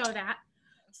going to show that.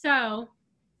 So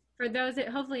for those that,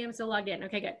 hopefully I'm still logged in.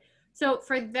 Okay, good. So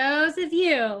for those of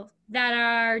you that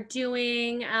are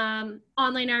doing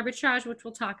online arbitrage, which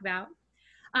we'll talk about,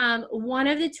 one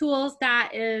of the tools that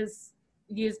is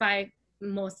used by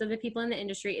most of the people in the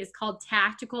industry is called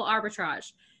tactical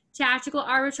arbitrage. Tactical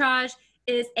arbitrage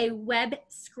is a web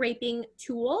scraping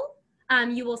tool.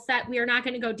 You will set, we are not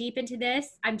going to go deep into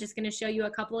this. I'm just going to show you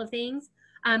a couple of things,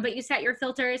 but you set your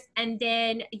filters and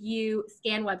then you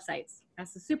scan websites.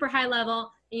 That's the super high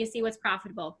level, and you see what's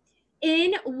profitable.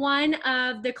 in one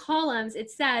of the columns,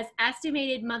 it says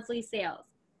estimated monthly sales.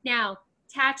 Now,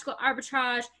 Tactical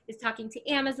Arbitrage is talking to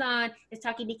Amazon, is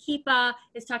talking to Keepa,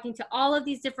 is talking to all of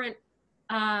these different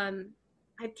Camel,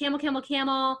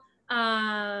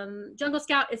 Jungle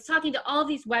Scout. It's talking to all of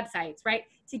these websites, right,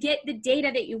 to get the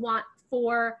data that you want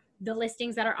for the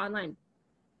listings that are online.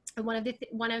 And one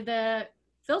of the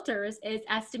filters is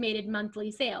estimated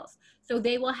monthly sales. So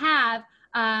they will have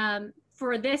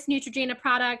for this Neutrogena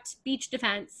product, Beach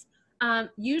Defense,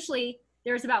 usually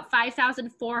there's about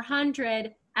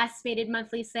 5,400 estimated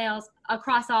monthly sales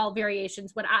across all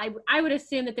variations. What I would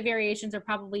assume that the variations are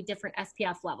probably different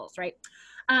SPF levels, right?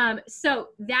 So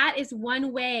that is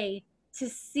one way to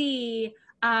see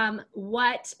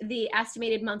what the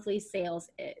estimated monthly sales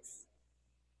is.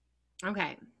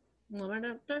 Okay.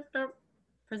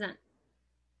 Present.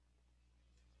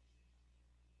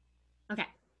 Okay.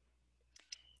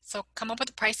 So come up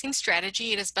with a pricing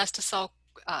strategy. It is best to sell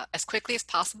as quickly as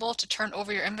possible to turn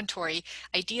over your inventory.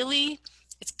 Ideally,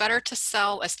 it's better to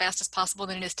sell as fast as possible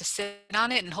than it is to sit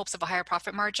on it in hopes of a higher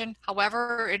profit margin.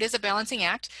 However, it is a balancing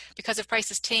act because if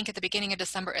prices tank at the beginning of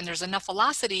December and there's enough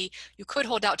velocity, you could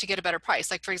hold out to get a better price.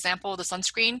 Like for example, the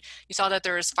sunscreen, you saw that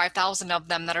there's 5,000 of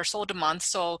them that are sold a month.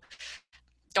 So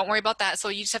don't worry about that. So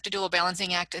you just have to do a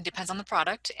balancing act. It depends on the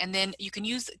product. And then you can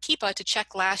use Keepa to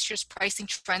check last year's pricing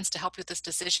trends to help you with this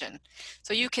decision.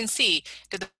 So you can see,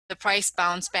 did the price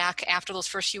bounce back after those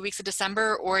first few weeks of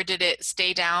December, or did it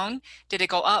stay down? Did it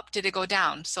go up? Did it go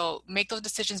down? So make those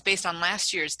decisions based on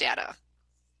last year's data.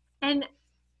 And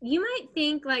you might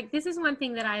think, like, this is one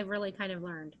thing that I've really kind of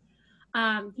learned.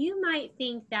 You might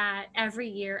think that every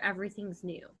year everything's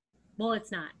new. Well,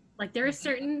 it's not. Like, there are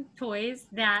certain toys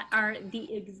that are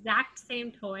the exact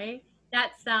same toy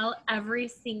that sell every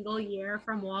single year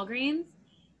from Walgreens.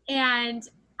 And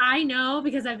I know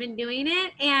because I've been doing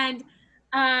it. And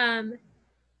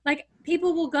like,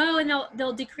 people will go and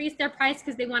they'll decrease their price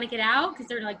because they want to get out because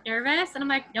they're like nervous. And I'm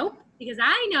like, nope, because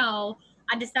I know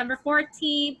on December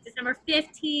 14th, December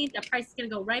 15th, the price is going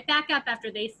to go right back up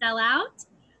after they sell out.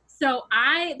 So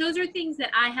those are things that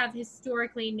I have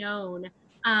historically known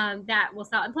that will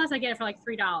sell. And plus I get it for like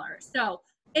 $3. So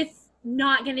it's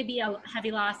not going to be a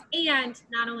heavy loss. And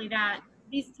not only that,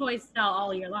 these toys sell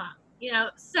all year long, you know?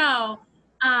 So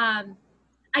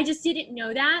I just didn't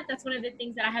know that. That's one of the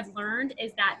things that I have learned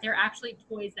is that there are actually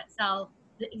toys that sell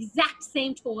the exact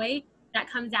same toy that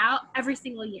comes out every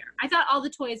single year. I thought all the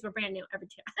toys were brand new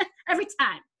every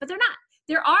time, but they're not.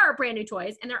 There are brand new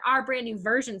toys and there are brand new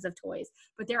versions of toys,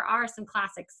 but there are some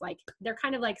classics, like they're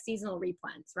kind of like seasonal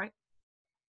replens, right?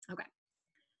 Okay.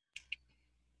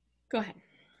 Go ahead.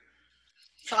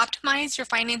 So optimize your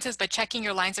finances by checking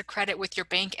your lines of credit with your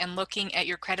bank and looking at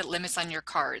your credit limits on your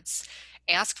cards.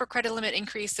 Ask for credit limit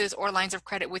increases or lines of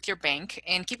credit with your bank.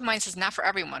 And keep in mind, this is not for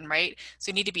everyone, right? So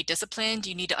you need to be disciplined.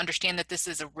 You need to understand that this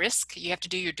is a risk. You have to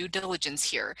do your due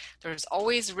diligence here. There's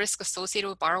always risk associated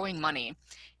with borrowing money.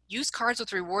 Use cards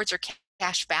with rewards or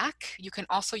cash back. You can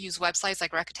also use websites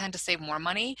like Rakuten to save more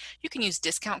money. You can use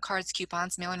discount cards,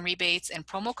 coupons, mail-in rebates, and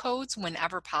promo codes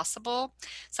whenever possible.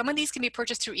 Some of these can be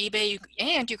purchased through eBay,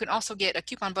 and you can also get a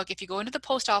coupon book. If you go into the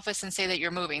post office and say that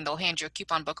you're moving, they'll hand you a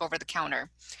coupon book over the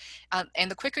counter.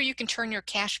 And the quicker you can turn your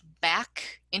cash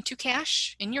back into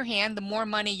cash in your hand, the more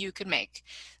money you can make.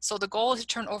 So the goal is to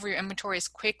turn over your inventory as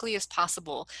quickly as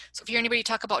possible. So if you hear anybody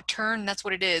talk about turn, that's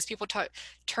what it is. People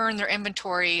turn their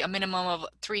inventory a minimum of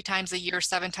 3 times a year,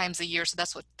 7 times a year. So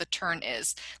that's what the turn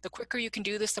is. The quicker you can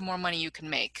do this, the more money you can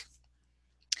make.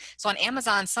 So on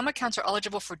Amazon, some accounts are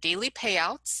eligible for daily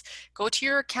payouts. Go to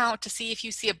your account to see if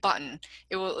you see a button.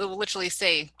 It will literally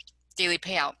say daily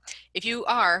payout. If you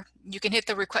are, you can hit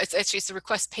the request, it's just the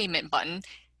request payment button,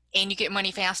 and you get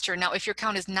money faster. Now, if your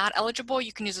account is not eligible,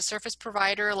 you can use a service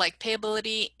provider like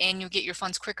Payability, and you get your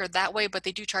funds quicker that way, but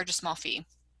they do charge a small fee.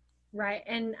 Right,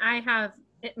 and I have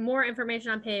more information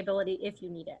on Payability if you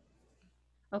need it.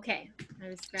 Okay.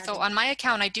 So on my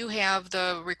account, I do have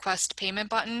the request payment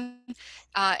button,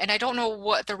 and I don't know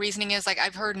what the reasoning is. Like,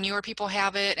 I've heard newer people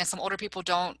have it and some older people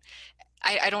don't.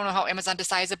 I don't know how Amazon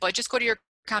decides it, but just go to your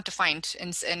account to find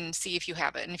and see if you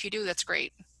have it. And if you do, that's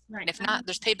great. Right. And if not,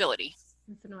 there's Payability.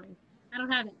 It's annoying. I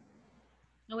don't have it.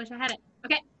 I wish I had it.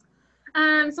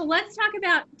 Okay. So let's talk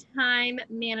about time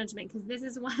management, because this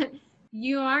is what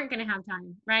you aren't going to have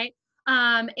time, right?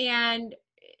 And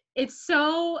it's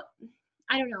so,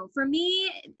 I don't know, for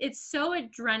me, it's so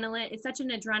it's such an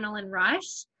adrenaline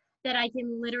rush that I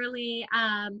can literally,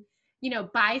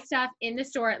 buy stuff in the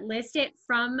store, list it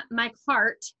from my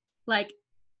cart, like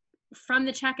from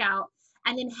the checkout,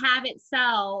 and then have it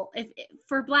sell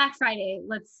for Black Friday.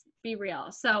 be real.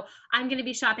 So I'm going to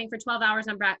be shopping for 12 hours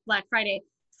on Black Friday.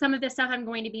 Some of the stuff I'm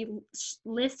going to be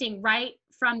listing right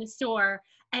from the store,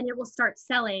 and it will start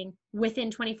selling within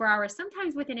 24 hours,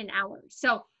 sometimes within an hour.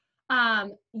 So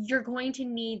you're going to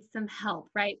need some help,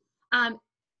 right?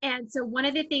 And so one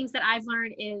of the things that I've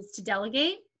learned is to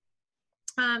delegate.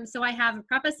 So I have a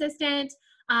prep assistant.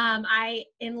 I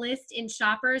enlist in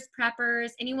shoppers, preppers,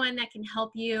 anyone that can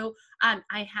help you.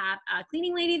 I have a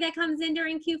cleaning lady that comes in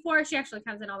during Q4. She actually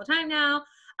comes in all the time now.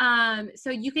 So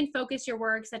you can focus your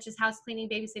work such as house cleaning,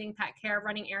 babysitting, pet care,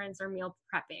 running errands, or meal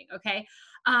prepping, okay?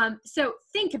 So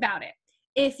think about it.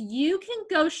 If you can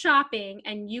go shopping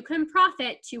and you can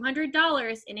profit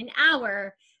 $200 in an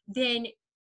hour, then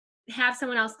have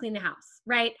someone else clean the house,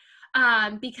 right?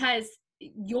 Because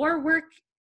your work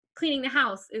cleaning the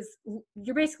house is,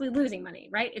 you're basically losing money,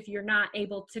 right? If you're not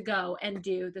able to go and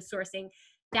do the sourcing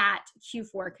that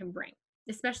Q4 can bring,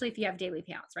 especially if you have daily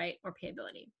payouts, right? Or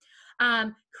payability.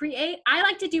 I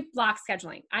like to do block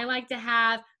scheduling. I like to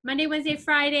have Monday, Wednesday,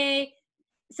 Friday.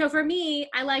 So for me,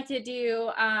 I like to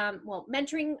do,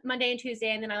 mentoring Monday and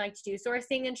Tuesday, and then I like to do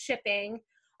sourcing and shipping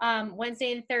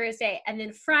Wednesday and Thursday. And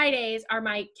then Fridays are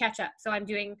my catch up. So I'm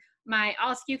doing my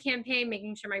all SKU campaign,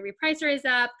 making sure my repricer is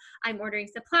up. I'm ordering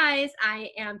supplies. I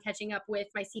am catching up with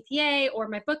my CPA or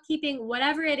my bookkeeping,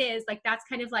 whatever it is. Like that's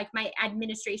kind of like my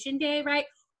administration day, right?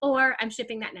 Or I'm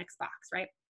shipping that next box, right?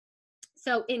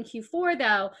 So in Q4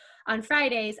 though, on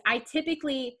Fridays, I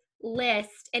typically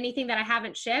list anything that I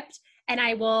haven't shipped, and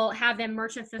I will have them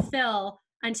merchant fulfill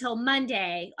until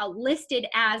Monday, listed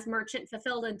as merchant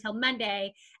fulfilled until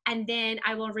Monday. And then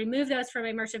I will remove those from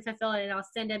my merchant fulfilled and I'll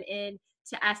send them in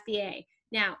to FBA.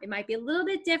 Now, it might be a little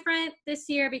bit different this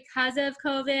year because of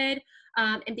COVID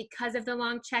and because of the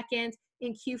long check-ins.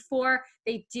 In Q4,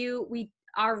 we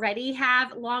already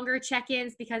have longer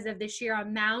check-ins because of the sheer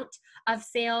amount of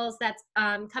sales that's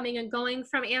coming and going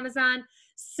from Amazon.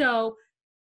 So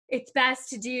it's best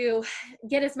to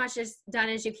get as much done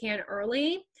as you can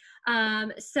early.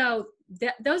 So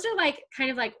those are like kind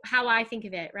of like how I think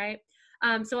of it, right?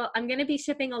 So I'm going to be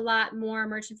shipping a lot more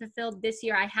merchant fulfilled this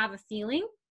year. I have a feeling,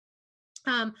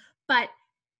 but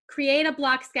create a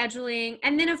block scheduling,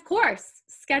 and then of course,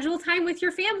 schedule time with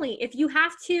your family. If you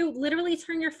have to literally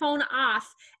turn your phone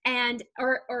off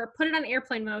or put it on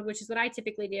airplane mode, which is what I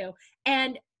typically do,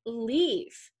 and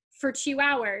leave for 2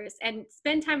 hours and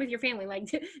spend time with your family. Like,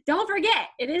 don't forget,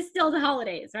 it is still the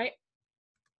holidays, right?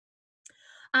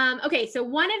 Okay, so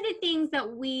one of the things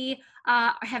that we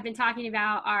have been talking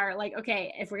about are like,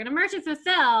 okay, if we're gonna merchant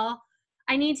fulfill,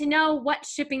 I need to know what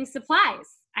shipping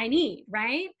supplies I need,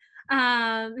 right?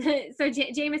 So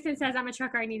Jameson says, I'm a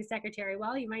trucker, I need a secretary.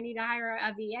 Well, you might need to hire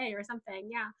a VA or something,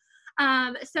 yeah.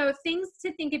 So things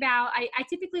to think about, I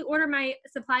typically order my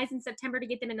supplies in September to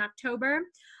get them in October.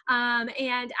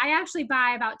 And I actually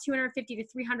buy about 250 to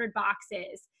 300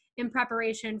 boxes in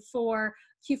preparation for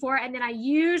Q4. And then I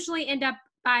usually end up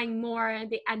buying more at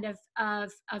the end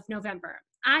of November.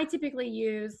 I typically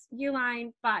use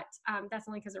Uline, but that's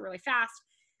only because they're really fast.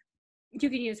 You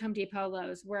can use Home Depot,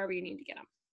 Lowe's, wherever you need to get them.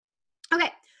 Okay,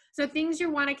 so things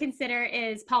you want to consider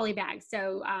is poly bags.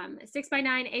 So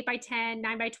 6x9, 8x10,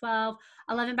 9x12,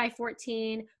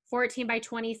 11x14,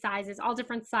 14x20 sizes, all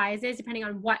different sizes depending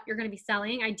on what you're going to be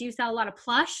selling. I do sell a lot of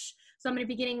plush, so I'm going to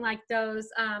be getting like those.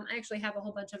 I actually have a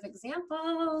whole bunch of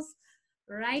examples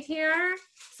right here.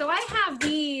 So I have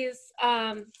these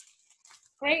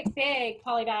great big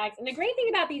poly bags, and the great thing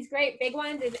about these great big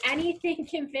ones is anything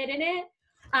can fit in it.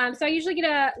 So I usually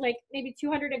get maybe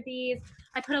 200 of these.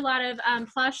 I put a lot of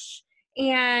plush,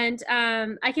 and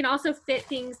I can also fit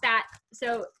things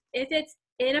so if it's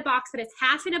in a box, but it's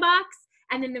half in a box,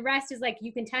 and then the rest is like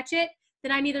you can touch it,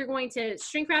 then I'm either going to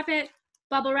shrink wrap it,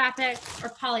 bubble wrap it, or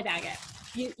poly bag it.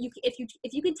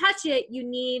 If you can touch it, you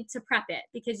need to prep it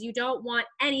because you don't want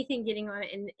anything getting on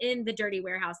it in the dirty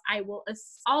warehouse. I will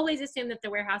always assume that the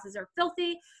warehouses are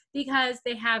filthy because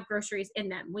they have groceries in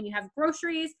them. When you have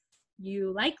groceries,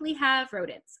 you likely have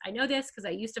rodents. I know this because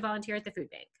I used to volunteer at the food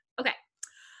bank. Okay.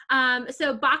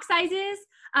 So box sizes,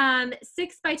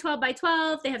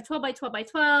 6x12x12. They have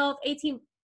 12x12x12,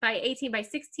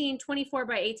 18x18x16,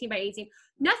 24x18x18.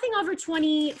 Nothing over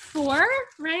 24,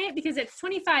 right? Because it's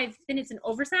 25, then it's an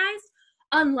oversized,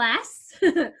 unless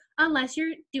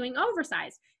you're doing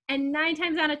oversized. And 9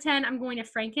 times out of 10, I'm going to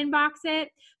Frankenbox it.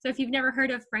 So if you've never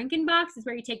heard of Frankenbox, it's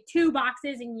where you take 2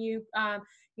 boxes and you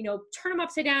turn them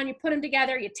upside down, you put them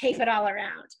together, you tape it all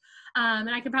around. And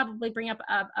I could probably bring up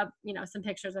some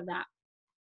pictures of that.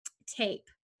 Tape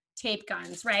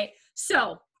guns, right?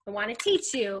 So I want to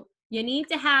teach you, you need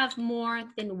to have more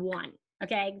than one,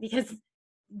 okay? Because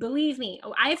believe me,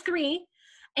 I have 3,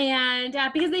 And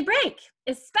because they break,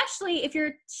 especially if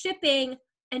you're shipping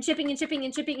and shipping and shipping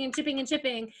and shipping and shipping and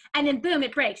shipping, and then boom,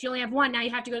 it breaks. You only have one. Now you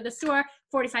have to go to the store.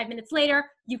 45 minutes later,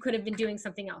 you could have been doing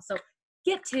something else. So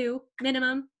get 2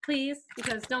 minimum, please,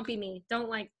 because don't be me. Don't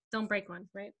break one,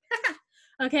 right?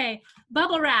 Okay,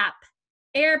 bubble wrap,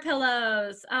 air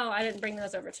pillows. Oh, I didn't bring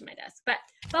those over to my desk, but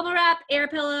bubble wrap, air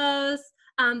pillows,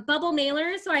 bubble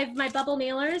mailers. So I have my bubble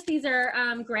mailers. These are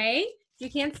gray. You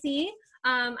can't see.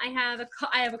 I have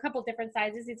a couple different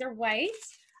sizes. These are white.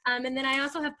 And then I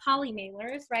also have poly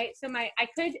mailers, right? So I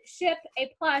could ship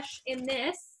a plush in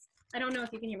this. I don't know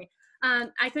if you can hear me.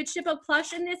 I could ship a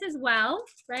plush in this as well,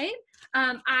 right?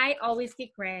 I always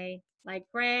get gray, like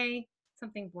gray,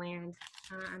 something bland.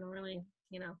 I don't really,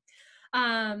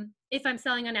 if I'm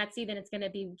selling on Etsy, then it's going to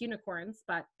be unicorns,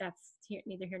 but that's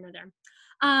neither here nor there.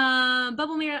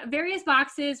 Bubble mirror, various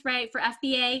boxes, right? For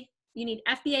FBA, you need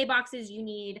FBA boxes. You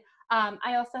need,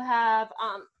 I also have,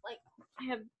 I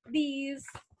have these.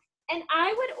 And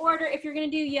I would order, if you're going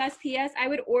to do USPS, I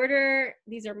would order,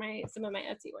 these are some of my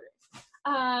Etsy orders.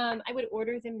 I would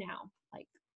order them now, like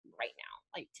right now,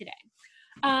 like today.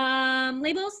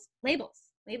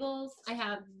 Labels. I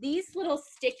have these little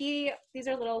sticky, these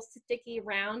are little sticky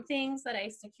round things that I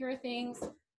secure things.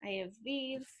 I have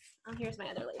these. Oh, here's my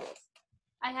other labels.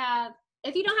 I have,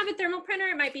 if you don't have a thermal printer,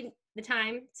 it might be the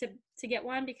time to get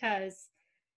one because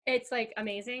it's like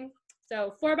amazing.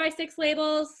 So 4x6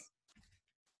 labels,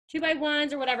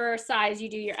 2x1s or whatever size you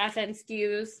do your FN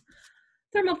SKUs,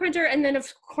 thermal printer, and then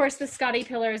of course the Scotty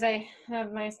pillars. I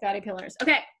have my Scotty pillars.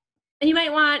 Okay, and you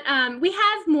might want, we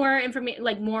have more information,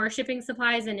 like more shipping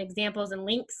supplies and examples and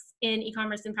links in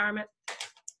e-commerce empowerment.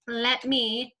 Let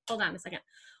me, hold on a second.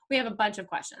 We have a bunch of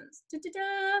questions.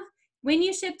 When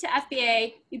you ship to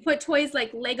FBA, you put toys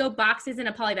like Lego boxes in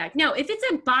a poly bag. No, if it's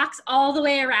a box all the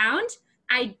way around,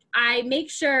 I make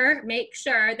sure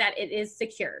that it is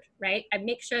secured, right? I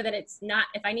make sure that it's not,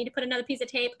 if I need to put another piece of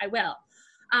tape, I will,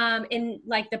 in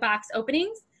like the box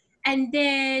openings. And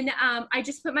then I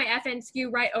just put my FN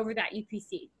SKU right over that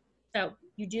UPC. So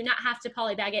you do not have to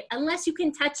poly bag it unless you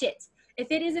can touch it.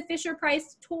 If it is a Fisher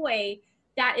Price toy,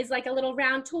 that is like a little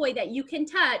round toy that you can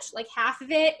touch, like half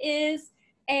of it is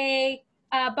a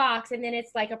box and then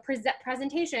it's like a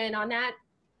presentation on that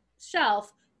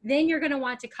shelf, then you're gonna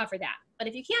want to cover that. But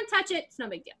if you can't touch it, it's no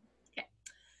big deal. Okay.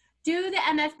 Do the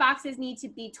MF boxes need to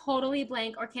be totally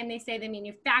blank or can they say the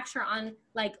manufacturer on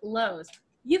like Lowe's?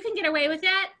 You can get away with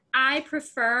that. I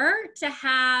prefer to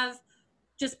have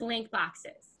just blank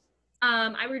boxes.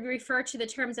 I would refer to the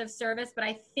terms of service, but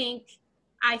I think,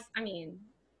 I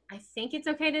think it's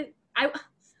okay to,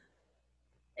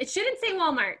 it shouldn't say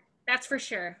Walmart, that's for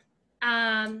sure.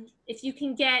 If you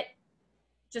can get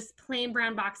just plain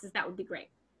brown boxes, that would be great.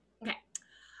 Okay.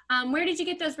 Where did you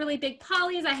get those really big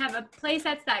polys? I have a play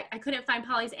sets that I couldn't find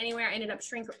polys anywhere. I ended up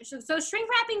shrink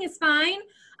wrapping is fine.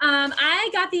 I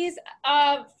got these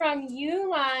from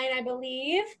Uline, I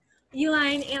believe.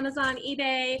 Uline, Amazon,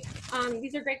 eBay.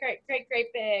 These are great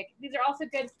big. These are also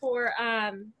good for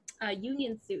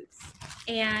union suits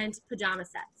and pajama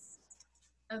sets.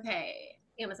 Okay,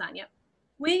 Amazon, yep.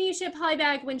 When you ship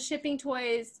polybag, when shipping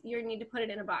toys, you need to put it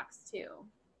in a box too.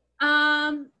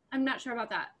 I'm not sure about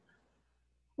that.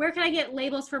 Where can I get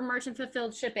labels for merchant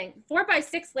fulfilled shipping?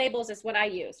 4x6 labels is what I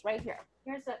use right here.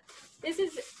 This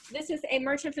is a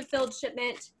merchant fulfilled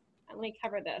shipment. Let me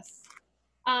cover this.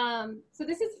 So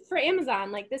this is for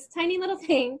Amazon, like this tiny little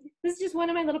thing. This is just one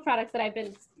of my little products that I've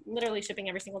been literally shipping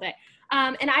every single day.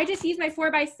 And I just use my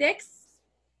 4x6,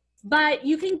 but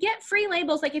you can get free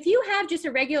labels. Like if you have just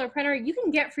a regular printer, you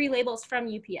can get free labels from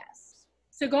UPS.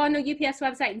 So go on the UPS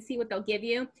website and see what they'll give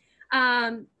you.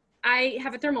 I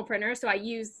have a thermal printer, so I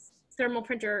use thermal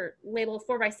printer label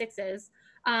 4x6s.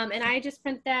 And I just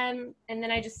print them and then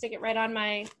I just stick it right on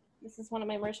my, this is one of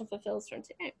my merchant fulfills from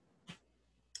today.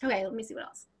 Okay, let me see what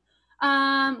else.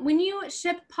 When you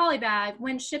ship polybag,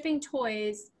 when shipping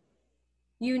toys,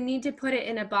 you need to put it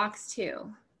in a box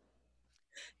too.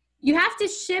 You have to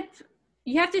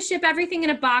ship everything in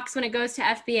a box when it goes to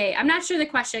FBA. I'm not sure the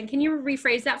question. Can you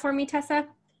rephrase that for me, Tessa?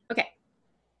 Okay,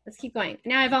 let's keep going.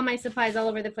 Now I have all my supplies all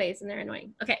over the place and they're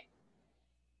annoying. Okay.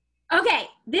 Okay,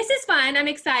 this is fun. I'm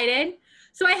excited.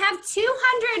 So I have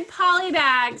 200 poly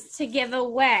bags to give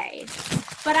away,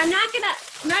 but I'm not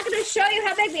gonna show you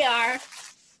how big they are.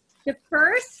 The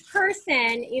first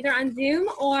person, either on Zoom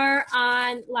or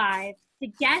on live, to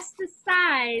guess the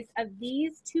size of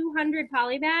these 200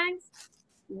 poly bags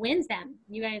wins them.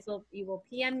 You will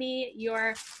PM me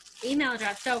your email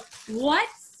address. So what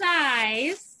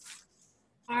size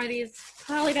are these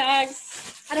poly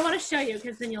bags? I don't want to show you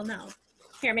because then you'll know.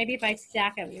 Here, maybe if I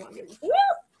stack them, you want me to. Woo!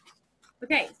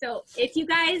 Okay, so if you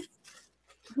guys,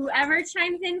 whoever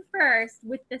chimes in first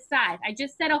with the size, I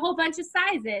just said a whole bunch of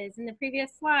sizes in the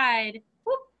previous slide.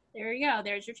 Whoop, there you go.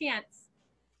 There's your chance.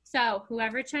 So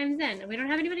whoever chimes in, we don't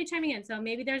have anybody chiming in, so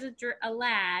maybe there's a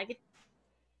lag.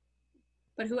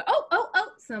 But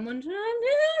someone chimed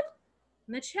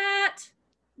in the chat.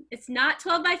 It's not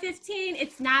 12 by 15.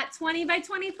 It's not 20 by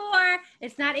 24.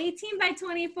 It's not 18 by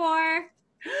 24.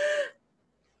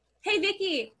 Hey,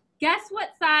 Vicki, guess what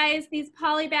size these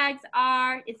poly bags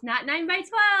are? It's not 9 by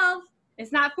 12.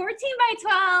 It's not 14 by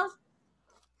 12.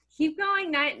 Keep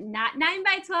going, not 9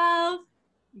 by 12.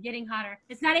 You're getting hotter.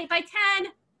 It's not 8 by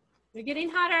 10. You're getting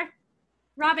hotter.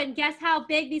 Robin, guess how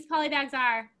big these poly bags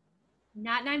are?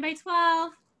 Not 9 by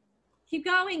 12. Keep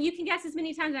going. You can guess as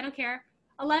many times. I don't care.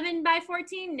 11 by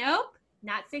 14. Nope.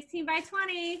 Not 16 by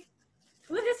 20.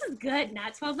 Ooh, this is good.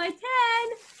 Not 12 by 10.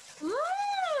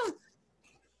 Ooh.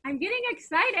 I'm getting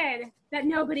excited that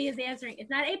nobody is answering. It's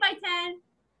not 8 by 10.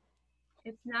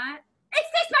 It's not. It's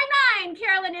 6 by 9.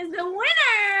 Carolyn is the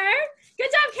winner. Good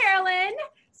job, Carolyn.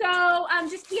 So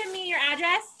just DM me your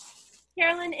address.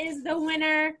 Carolyn is the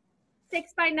winner.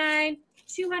 6 by 9.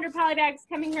 200 poly bags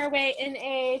coming her way in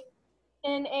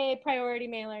a priority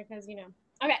mailer because, you know.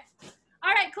 Okay.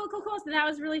 All right, cool. So that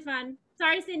was really fun.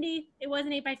 Sorry, Cindy. It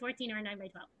wasn't 8 by 14 or 9 by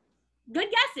 12. Good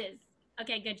guesses.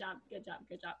 Okay, good job.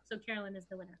 So Carolyn is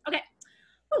the winner. Okay.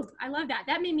 Ooh, I love that.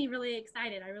 That made me really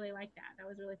excited. I really like that. That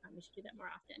was really fun. We should do that more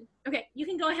often. Okay, you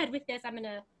can go ahead with this.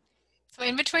 So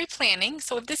inventory planning.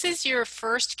 So if this is your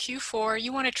first Q4,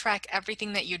 you want to track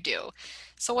everything that you do.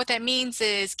 So what that means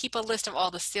is keep a list of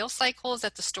all the sales cycles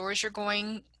at the stores you're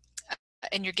going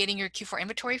and you're getting your Q4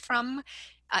 inventory from.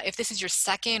 If this is your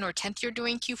second or 10th year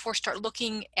doing Q4, start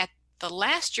looking at the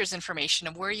last year's information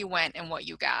of where you went and what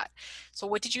you got. So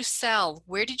what did you sell?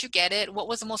 Where did you get it? What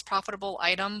was the most profitable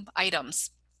items?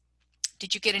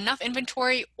 Did you get enough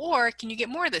inventory or can you get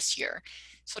more this year?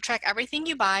 So track everything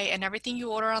you buy and everything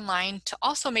you order online to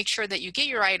also make sure that you get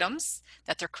your items,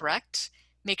 that they're correct,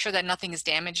 make sure that nothing is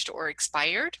damaged or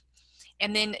expired,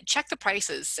 and then check the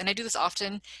prices. And I do this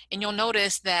often, and you'll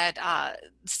notice that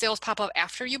sales pop up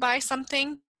after you buy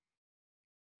something.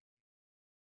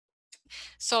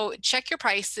 So check your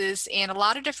prices, and a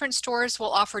lot of different stores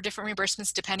will offer different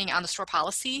reimbursements depending on the store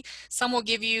policy. Some will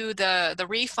give you the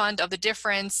refund of the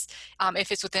difference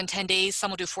if it's within 10 days,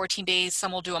 some will do 14 days,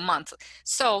 some will do a month.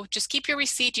 So just keep your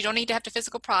receipt. You don't need to have the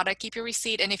physical product, keep your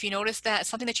receipt, and if you notice that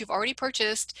something that you've already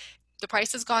purchased, the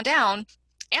price has gone down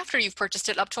after you've purchased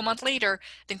it up to a month later,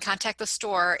 then contact the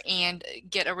store and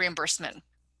get a reimbursement.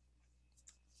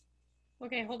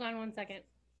 Okay, hold on one second.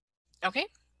 Okay.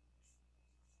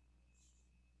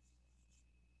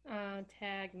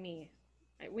 Tag me.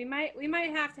 We might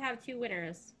have to have two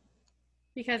winners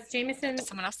because Jameson.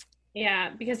 Someone else.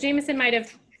 Yeah, because Jameson might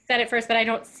have said it first, but I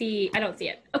don't see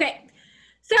it. Okay,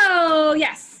 so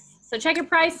yes, so check your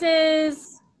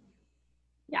prices.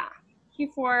 Yeah,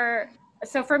 Q4.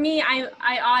 So for me, I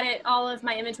audit all of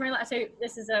my inventory lab. So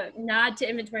this is a nod to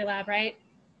Inventory Lab, right?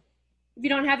 If you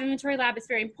don't have Inventory Lab, it's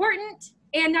very important,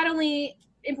 and not only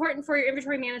important for your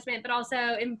inventory management, but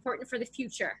also important for the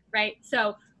future, right?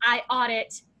 So I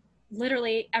audit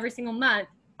literally every single month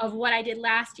of what I did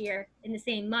last year in the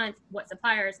same month, what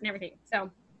suppliers and everything. So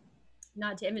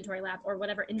nod to Inventory Lab or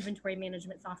whatever inventory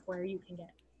management software you can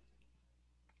get.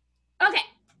 Okay,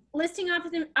 listing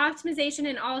optimization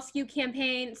and all SKU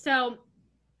campaign. So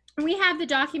we have the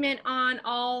document on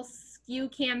all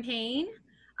SKU campaign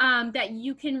that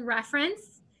you can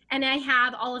reference, and I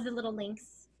have all of the little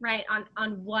links, right,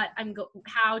 on what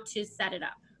how to set it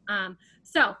up.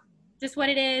 So just what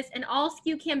it is, an all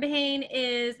SKU campaign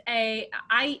is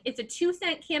it's a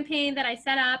 2-cent campaign that I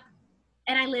set up,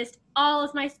 and I list all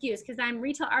of my SKUs because I'm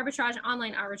retail arbitrage,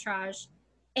 online arbitrage,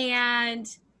 and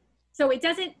so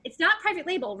it's not private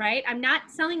label, right? I'm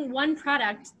not selling one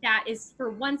product that is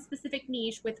for one specific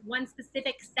niche with one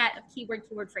specific set of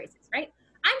keyword phrases, right?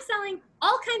 I'm selling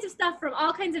all kinds of stuff from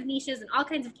all kinds of niches and all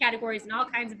kinds of categories and all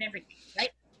kinds of everything, right?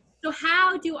 So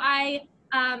how do I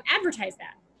advertise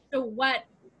that? So what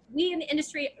we in the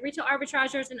industry, retail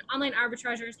arbitragers and online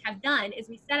arbitragers have done is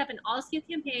we set up an all SKU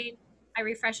campaign. I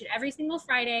refresh it every single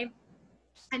Friday.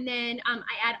 And then I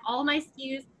add all my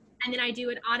SKUs, and then I do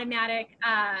an automatic,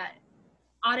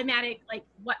 like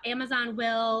what Amazon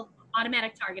will,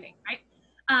 automatic targeting, right?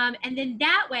 And then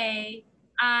that way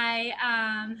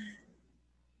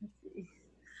let's see.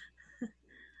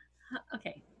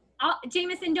 Okay.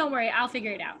 Jameson, don't worry, I'll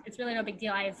figure it out. It's really no big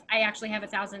deal. I actually have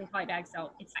 1,000 poly bags,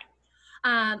 so it's fine.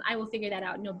 I will figure that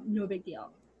out. No big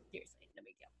deal. Seriously, no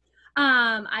big deal.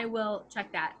 I will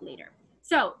check that later.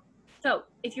 So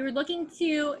if you're looking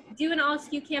to do an all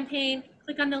SKU campaign,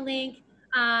 click on the link.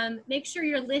 Make sure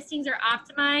your listings are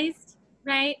optimized,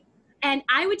 right? And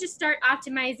I would just start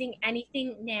optimizing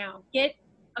anything now. Get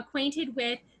acquainted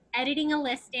with editing a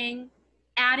listing,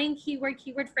 adding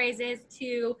keyword phrases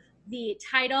to the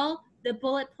title, the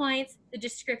bullet points, the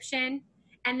description.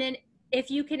 And then if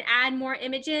you can add more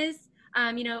images,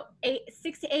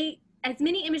 6 to 8, as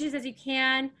many images as you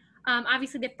can.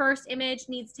 Obviously, the first image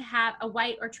needs to have a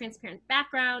white or transparent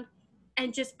background,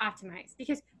 and just optimize,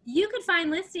 because you could find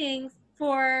listings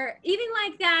for even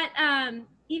like that,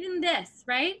 even this,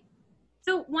 right?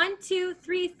 So 1, 2,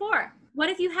 3, 4. What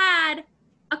if you had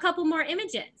a couple more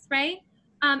images, right?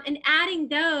 And adding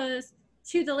those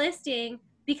to the listing,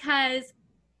 because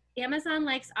Amazon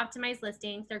likes optimized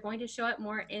listings. They're going to show up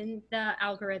more in the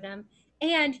algorithm.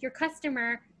 And your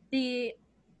customer, the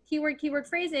keyword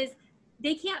phrases,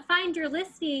 they can't find your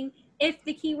listing if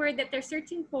the keyword that they're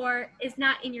searching for is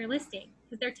not in your listing.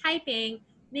 Because they're typing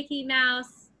Mickey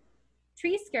Mouse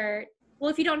tree skirt.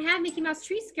 Well, if you don't have Mickey Mouse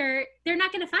tree skirt, they're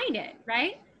not going to find it,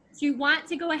 right? So you want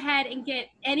to go ahead and get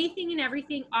anything and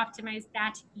everything optimized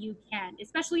that you can,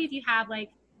 especially if you have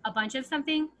like a bunch of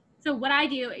something. So what I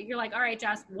do, you're like, all right,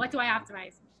 Jess, what do I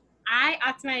optimize? I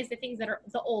optimize the things that are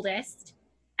the oldest,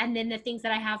 and then the things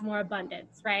that I have more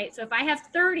abundance, right? So if I have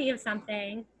 30 of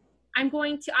something, I'm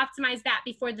going to optimize that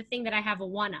before the thing that I have a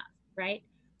 1 of, right?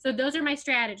 So those are my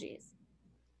strategies.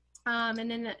 And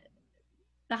then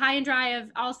the high and dry of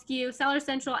all SKU, Seller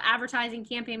Central, Advertising,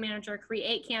 Campaign Manager,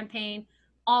 Create Campaign,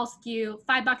 all SKU,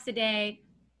 $5 a day.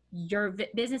 Your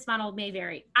business model may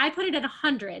vary. I put it at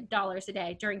 $100 a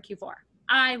day during Q4.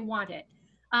 I want it.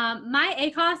 My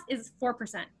ACoS is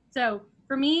 4%. So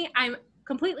for me, I'm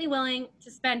completely willing to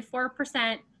spend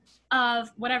 4%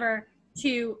 of whatever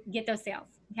to get those sales.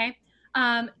 Okay.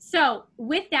 So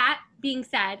with that being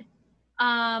said,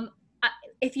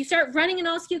 if you start running an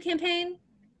all SKU campaign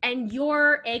and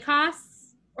your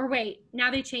ACoS, or wait,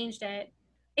 now they changed it.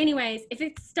 Anyways, if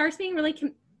it starts being really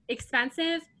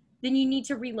expensive, then you need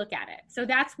to relook at it. So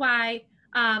that's why,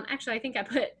 actually, I think I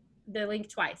put the link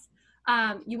twice.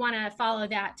 You want to follow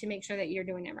that to make sure that you're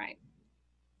doing it right.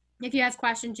 If you have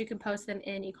questions, you can post them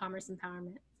in e-commerce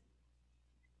empowerment.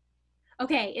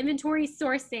 Okay, inventory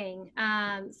sourcing.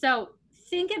 So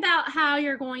think about how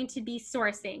you're going to be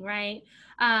sourcing, right?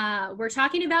 We're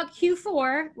talking about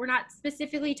Q4. We're not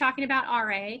specifically talking about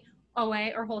RA,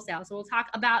 OA, or wholesale. So we'll talk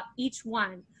about each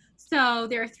one. So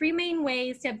there are 3 main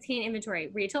ways to obtain inventory.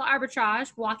 Retail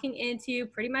arbitrage, walking into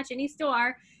pretty much any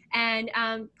store and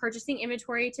purchasing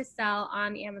inventory to sell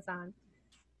on Amazon.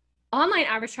 Online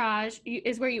arbitrage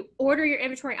is where you order your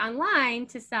inventory online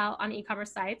to sell on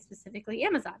e-commerce sites, specifically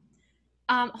Amazon.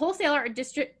 Wholesaler or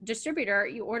distributor,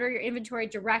 you order your inventory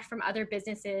direct from other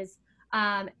businesses,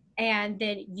 and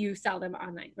then you sell them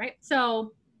online, right?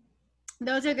 So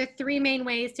those are the 3 main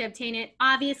ways to obtain it.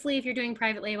 Obviously, if you're doing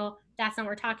private label, that's not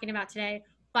what we're talking about today,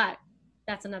 but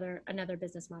that's another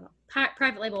business model.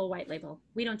 Private label, white label.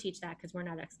 We don't teach that because we're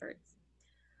not experts.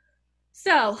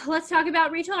 So let's talk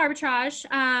about retail arbitrage.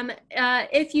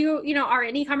 If you are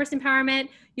in e-commerce empowerment,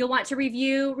 you'll want to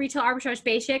review retail arbitrage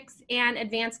basics and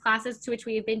advanced classes, to which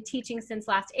we have been teaching since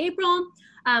last April.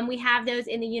 We have those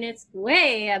in the units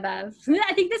way above.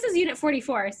 I think this is unit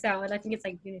 44, so I think it's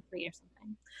like unit 3 or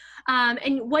something.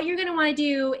 And what you're going to want to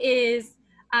do is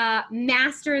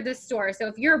master the store. So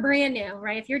if you're brand new,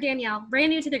 right? If you're Danielle,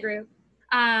 brand new to the group,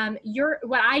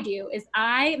 what I do is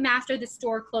I master the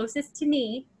store closest to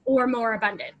me or more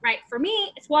abundant, right? For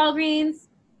me, it's Walgreens,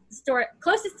 the store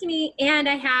closest to me, and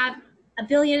I have a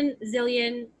billion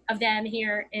zillion of them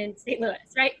here in St. Louis,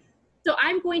 right? So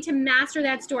I'm going to master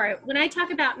that store. When I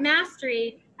talk about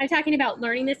mastery, I'm talking about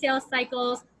learning the sales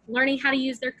cycles, learning how to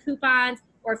use their coupons,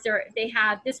 or if they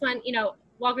have this one,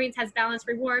 Walgreens has balanced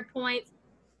reward points,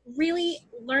 really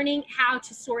learning how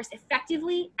to source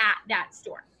effectively at that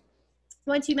store.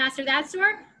 Once you master that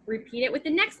store, repeat it with the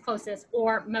next closest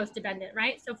or most abundant,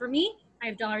 right? So for me, I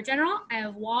have Dollar General, I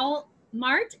have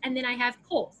Walmart, and then I have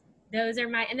Kohl's. Those are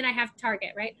and then I have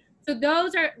Target, right? So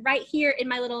those are right here in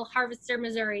my little Harvester,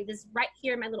 Missouri. This is right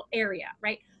here in my little area,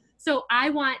 right? So I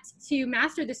want to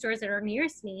master the stores that are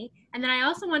nearest me. And then I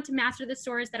also want to master the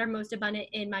stores that are most abundant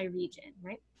in my region,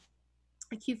 right?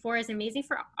 Q4 is amazing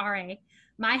for RA.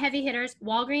 My heavy hitters,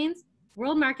 Walgreens,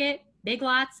 World Market, Big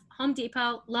Lots, Home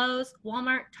Depot, Lowe's,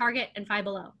 Walmart, Target, and Five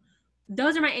Below.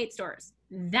 Those are my 8 stores.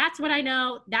 That's what I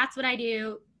know. That's what I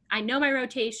do. I know my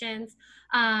rotations.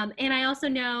 And I also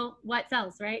know what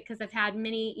sells, right? Because I've had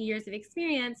many years of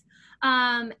experience.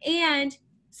 And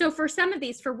so for some of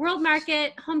these, for World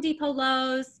Market, Home Depot,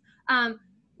 Lowe's,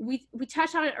 we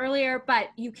touched on it earlier, but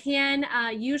you can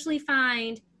usually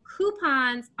find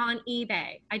coupons on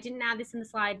eBay. I didn't add this in the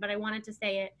slide, but I wanted to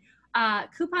say it.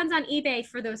 Coupons on eBay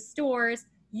for those stores.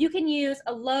 You can use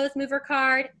a Lowe's mover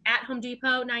card at Home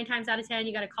Depot. 9 times out of 10,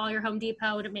 you got to call your Home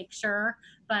Depot to make sure.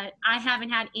 But I haven't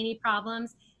had any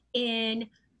problems in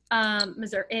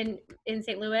Missouri, in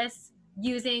St. Louis,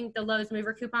 using the Lowe's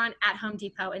mover coupon at Home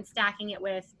Depot and stacking it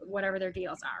with whatever their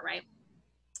deals are, right?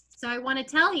 So I want to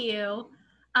tell you,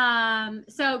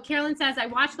 so Carolyn says, I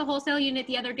watched the wholesale unit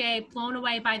the other day, blown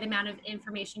away by the amount of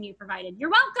information you provided. You're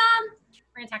welcome.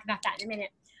 We're going to talk about that in a minute.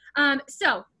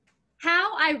 So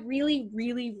how I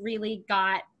really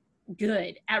got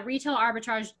good at retail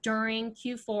arbitrage during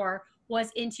Q4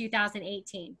 was in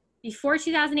 2018. Before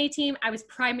 2018, I was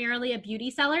primarily a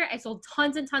beauty seller. I sold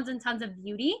tons and tons and tons of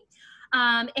beauty.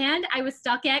 And I was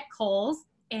stuck at Kohl's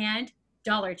and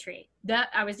Dollar Tree.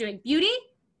 I was doing beauty,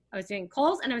 I was doing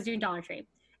Kohl's, and I was doing Dollar Tree.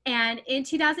 And in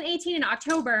 2018, in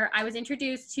October, I was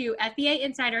introduced to FBA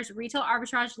Insider's Retail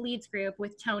Arbitrage Leads group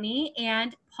with Tony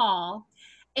and Paul.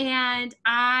 And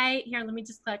here, let me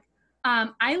just click.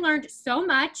 I learned so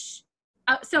much.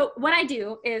 So what I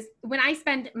do is when I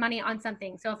spend money on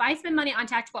something, so if I spend money on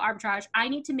tactical arbitrage, I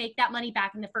need to make that money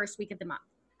back in the first week of the month.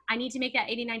 I need to make that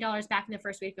 $89 back in the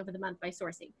first week of the month by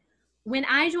sourcing. When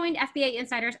I joined FBA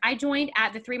Insiders, I joined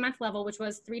at the 3-month level, which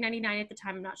was $399 at the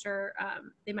time. I'm not sure.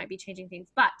 They might be changing things,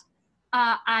 but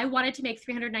I wanted to make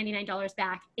 $399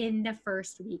 back in the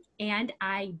first week, and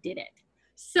I did it.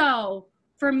 So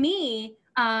for me,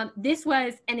 this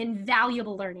was an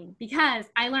invaluable learning because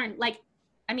I learned,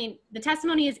 the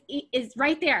testimony is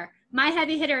right there. My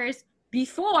heavy hitters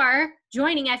before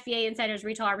joining FBA Insiders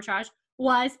Retail Arbitrage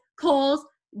was Kohl's,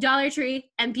 Dollar Tree,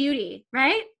 and beauty,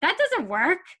 right? That doesn't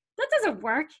work.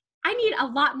 I need a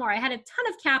lot more. I had a ton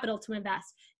of capital to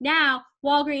invest. Now,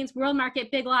 Walgreens, World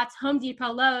Market, Big Lots, Home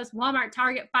Depot, Lowe's, Walmart,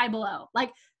 Target, Five Below.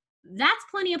 That's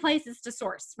plenty of places to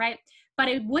source, right? But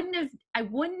I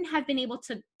wouldn't have been able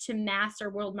to master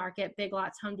World Market, Big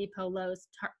Lots, Home Depot, Lowe's,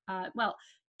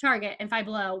 Target, and Five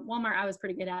Below. Walmart, I was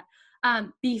pretty good at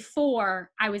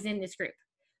before I was in this group.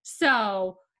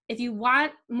 So if you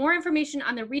want more information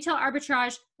on the Retail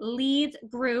Arbitrage Leads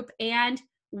group and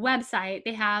website,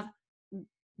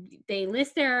 they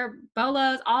list their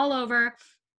BOLOs all over.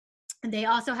 They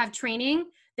also have training.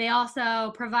 They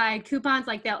also provide coupons.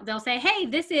 They'll say, hey,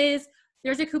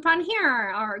 there's a coupon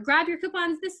here, or grab your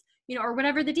coupons this, or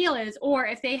whatever the deal is. Or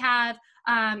if they have,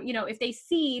 if they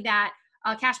see that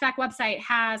a cashback website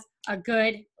has a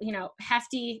good,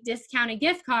 hefty discounted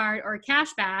gift card or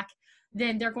cashback,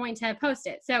 then they're going to post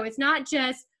it. So it's not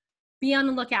just be on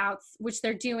the lookouts, which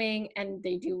they're doing, and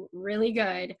they do really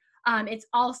good. It's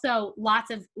also lots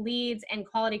of leads and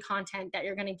quality content that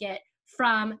you're going to get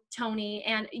from Tony.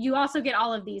 And you also get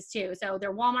all of these too. So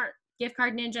they're Walmart, Gift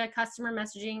Card Ninja, customer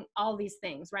messaging, all these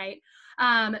things, right?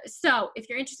 So if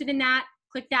you're interested in that,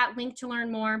 click that link to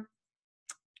learn more.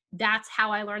 That's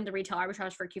how I learned the retail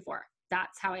arbitrage for Q4.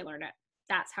 That's how I learned it.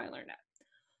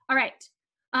 All right.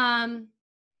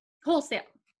 Wholesale.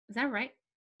 Is that right?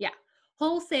 Yeah.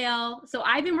 Wholesale. So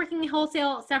I've been working in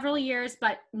wholesale several years,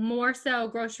 but more so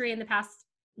grocery in the past,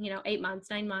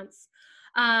 9 months.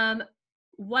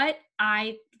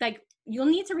 You'll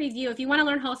need to review, if you want to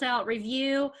learn wholesale,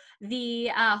 review the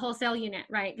wholesale unit,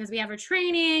 right? Because we have a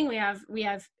training, we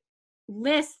have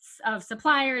lists of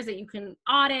suppliers that you can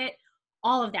audit,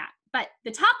 all of that. But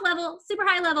the top level, super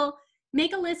high level,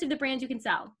 make a list of the brands you can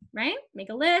sell, right?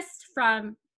 Make a list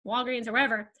from Walgreens or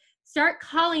wherever. Start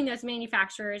calling those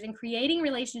manufacturers and creating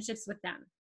relationships with them.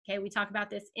 Okay, we talk about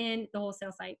this in the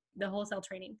wholesale site, the wholesale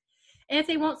training. And if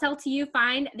they won't sell to you,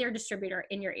 find their distributor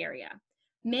in your area.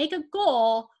 Make a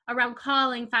goal around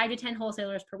calling 5 to 10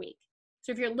 wholesalers per week.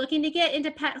 So if you're looking to get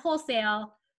into pet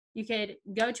wholesale, you could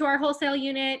go to our wholesale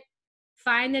unit,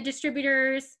 find the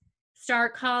distributors,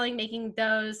 start calling, making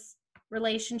those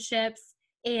relationships,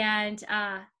 and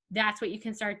that's what you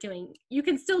can start doing. You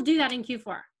can still do that in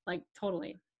Q4,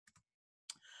 totally.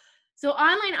 So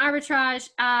online arbitrage,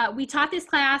 we taught this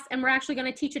class, and we're actually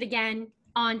going to teach it again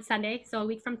on Sunday, so a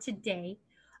week from today.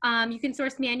 You can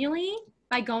source manually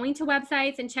by going to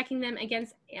websites and checking them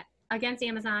against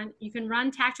Amazon. You can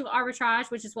run tactical arbitrage,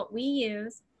 which is what we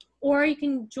use, or you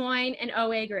can join an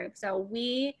OA group. So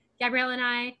Gabrielle and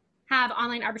I have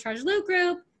online arbitrage loot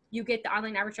group. You get the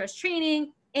online arbitrage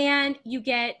training, and you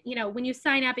get, when you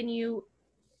sign up and you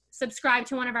subscribe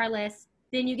to one of our lists,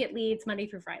 then you get leads Monday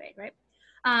through Friday, right?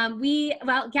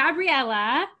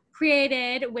 Gabriella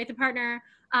created with a partner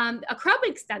a Chrome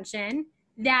extension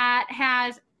that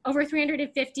has over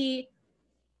 350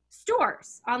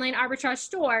 stores, online arbitrage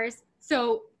stores.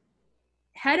 So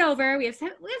head over, we have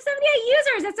 78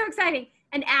 users, that's so exciting,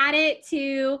 and add it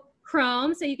to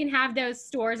Chrome, so you can have those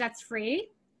stores that's free.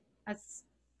 That's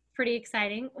pretty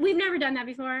exciting. We've never done that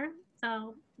before,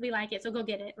 so we like it, so go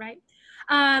get it, right?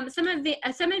 Some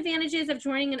advantages of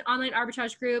joining an online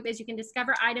arbitrage group is you can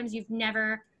discover items you've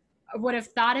never would have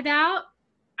thought about.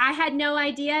 I had no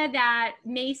idea that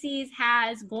Macy's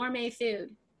has gourmet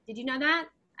food. Did you know that?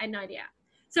 I had no idea.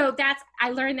 So I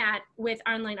learned that with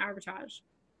online arbitrage.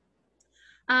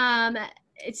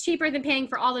 It's cheaper than paying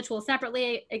for all the tools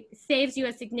separately. It saves you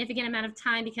a significant amount of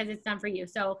time because it's done for you.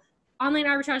 So online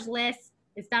arbitrage list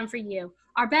is done for you.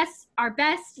 Our best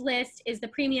list is the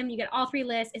premium. You get all 3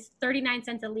 lists. It's 39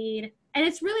 cents a lead. And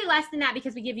it's really less than that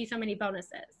because we give you so many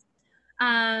bonuses.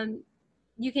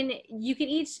 You can take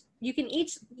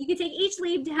each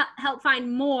lead to help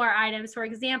find more items. For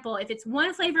example, if it's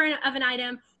one flavor of an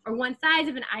item or one size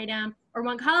of an item or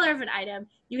one color of an item,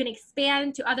 you can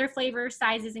expand to other flavors,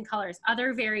 sizes, and colors,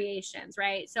 other variations,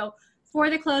 right? So for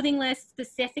the clothing list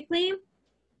specifically,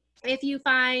 if you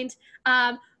find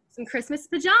some Christmas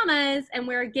pajamas and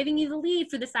we're giving you the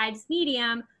lead for the size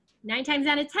medium, 9 times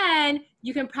out of 10,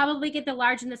 you can probably get the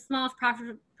large and the small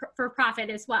for profit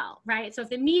as well, right? So if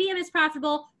the medium is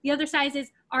profitable, the other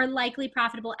sizes are likely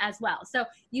profitable as well. So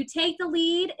you take the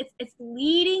lead, it's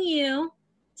leading you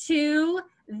to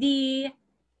the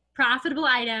profitable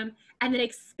item and then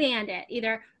expand it,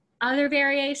 either other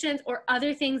variations or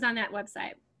other things on that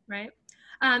website, right?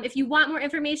 If you want more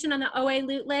information on the OA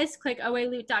Loot list, click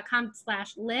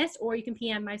oaloot.com/list, or you can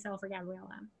PM myself or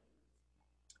Gabriella.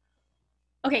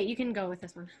 Okay, you can go with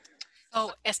this one.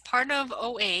 So as part of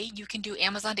OA, you can do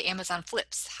Amazon to Amazon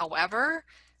flips. However,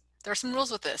 there are some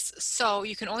rules with this. So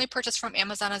you can only purchase from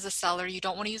Amazon as a seller. You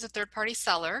don't want to use a third-party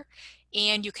seller,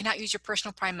 and you cannot use your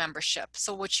personal Prime membership.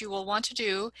 So what you will want to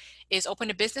do is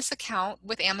open a business account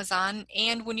with Amazon,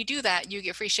 and when you do that, you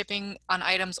get free shipping on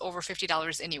items over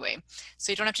 $50 anyway.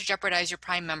 So you don't have to jeopardize your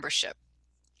Prime membership.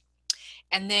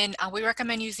 And then we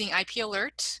recommend using IP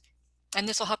Alert, and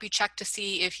this will help you check to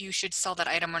see if you should sell that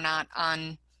item or not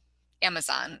on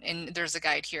Amazon. And there's a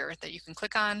guide here that you can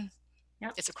click on.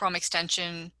 Yep. It's a Chrome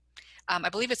extension. I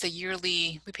believe it's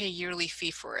we pay a yearly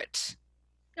fee for it.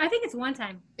 I think it's one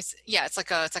time. It's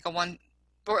like a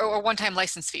one-time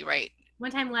license fee, right?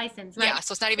 One-time license, right? Yeah,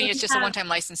 so it's not even, it's just a one-time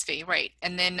license fee, right?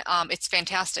 And then it's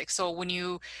fantastic. So when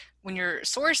you're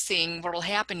sourcing, what will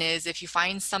happen is if you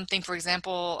find something, for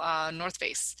example, North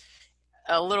Face,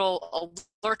 a little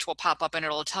alert will pop up and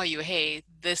it'll tell you, hey,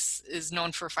 this is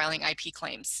known for filing IP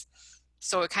claims.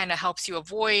 So it kind of helps you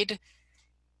avoid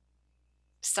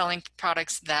selling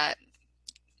products that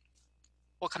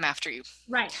will come after you.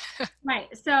 Right, right.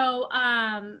 So,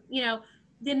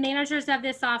 the managers of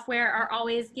this software are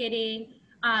always getting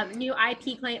new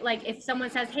IP claim. Like if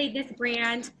someone says, hey, this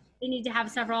brand, they need to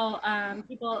have several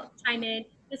people chime in.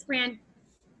 This brand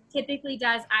typically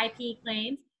does IP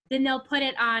claims. Then they'll put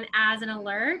it on as an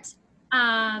alert.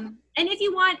 And if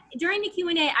you want, during the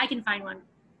Q&A, I can find one.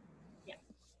 Yeah.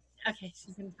 Okay,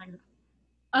 she's gonna talk about.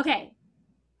 Okay.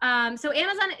 So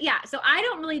Amazon, yeah. So I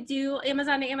don't really do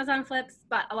Amazon to Amazon flips,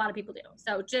 but a lot of people do.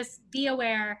 So just be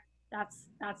aware. That's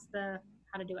the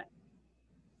how to do it.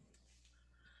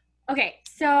 Okay,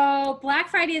 so Black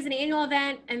Friday is an annual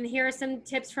event, and here are some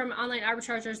tips from online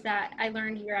arbitragers that I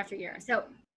learned year after year. So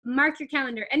mark your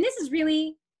calendar, and this is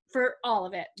really for all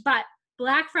of it, but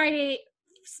Black Friday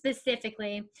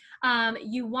specifically,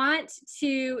 you want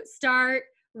to start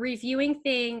reviewing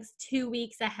things 2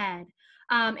 weeks ahead.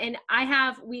 And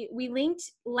we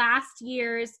linked last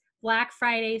year's Black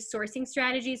Friday sourcing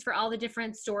strategies for all the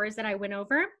different stores that I went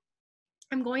over.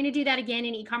 I'm going to do that again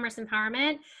in e-commerce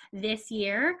empowerment this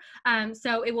year.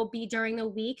 So it will be during the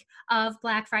week of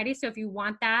Black Friday. So if you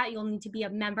want that, you'll need to be a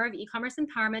member of e-commerce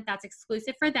empowerment. That's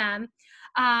exclusive for them.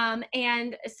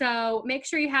 And so make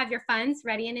sure you have your funds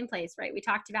ready and in place, right? We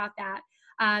talked about that.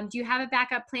 Do you have a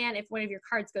backup plan if one of your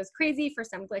cards goes crazy for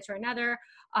some glitch or another,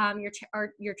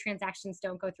 your transactions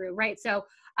don't go through, right? So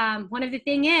one of the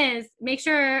thing is make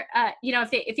sure,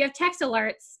 if you have text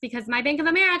alerts, because my Bank of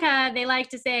America, they like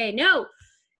to say, no,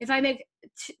 if I make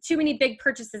too many big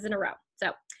purchases in a row.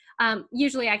 So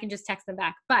usually I can just text them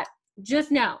back, but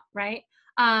just know, right?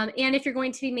 And if you're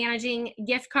going to be managing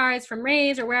gift cards from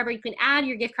Raise or wherever, you can add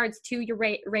your gift cards to your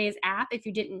Raise app if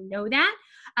you didn't know that.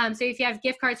 So if you have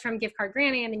gift cards from Gift Card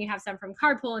Granny, and then you have some from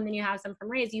Cardpool, and then you have some from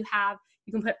Raise, you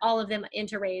can put all of them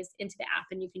into Raise into the app,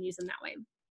 and you can use them that way.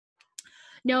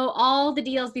 know all the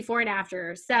deals before and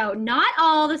after. So not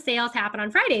all the sales happen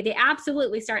on Friday. They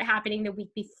absolutely start happening the week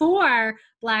before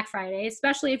Black Friday,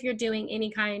 especially if you're doing any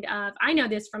kind of, I know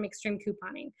this from extreme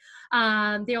couponing.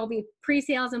 There will be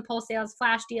pre-sales and post sales,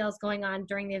 flash deals going on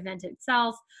during the event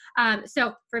itself.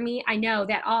 So for me, I know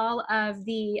that all of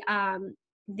the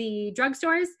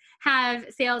drugstores have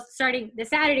sales starting the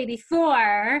Saturday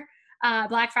before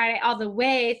Black Friday all the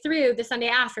way through the Sunday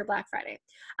after Black Friday.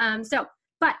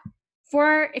 But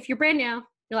if you're brand new,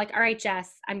 you're like, all right,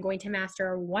 Jess, I'm going to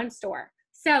master one store.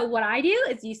 So what I do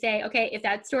is you say, okay, if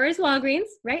that store is Walgreens,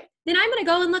 right, then I'm going to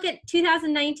go and look at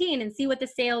 2019 and see what the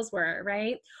sales were,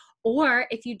 right? Or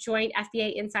if you joined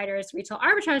FBA Insider's Retail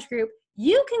Arbitrage Group,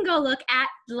 you can go look at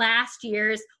last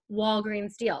year's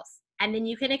Walgreens deals. And then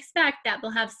you can expect that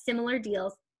they'll have similar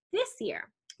deals this year,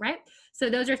 right? So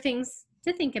those are things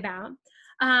to think about.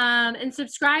 And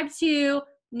subscribe to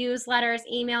newsletters,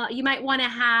 email. You might want to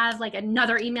have like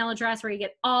another email address where you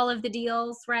get all of the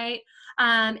deals, right?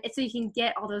 So you can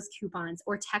get all those coupons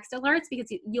or text alerts,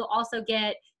 because you'll also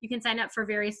get, you can sign up for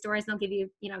various stores and they'll give you,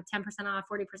 10% off,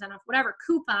 40% off, whatever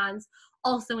coupons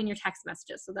also in your text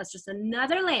messages. So that's just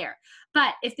another layer.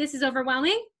 But if this is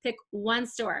overwhelming, pick one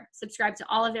store, subscribe to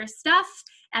all of their stuff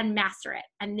and master it,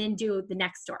 and then do the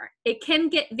next store. It can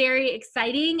get very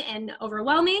exciting and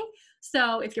overwhelming.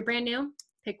 So if you're brand new,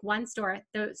 pick one store,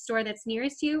 the store that's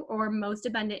nearest you or most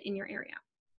abundant in your area.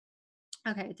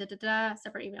 Okay,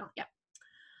 separate email, yeah.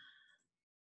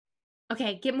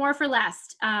 Okay, get more for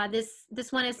less.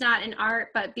 This one is not an art,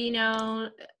 but be known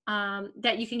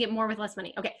that you can get more with less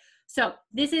money. Okay, so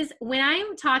this is when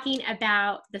I'm talking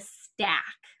about the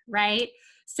stack, right?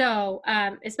 So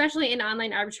especially in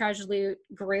Online Arbitrage Loot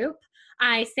group,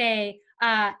 I say,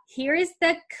 here is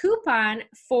the coupon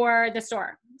for the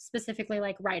store, specifically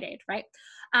like Rite Aid, right?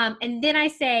 And then I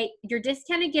say your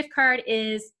discounted gift card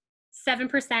is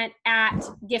 7% at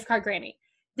Gift Card Granny.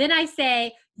 Then I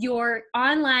say your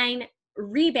online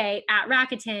rebate at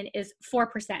Rakuten is 4%,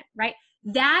 right?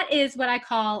 That is what I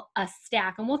call a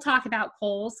stack. And we'll talk about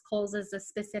Kohl's. Kohl's is a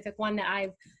specific one that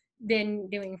I've been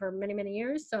doing for many, many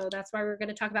years. So that's why we're going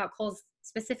to talk about Kohl's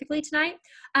specifically tonight.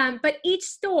 But each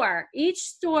store,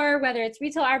 whether it's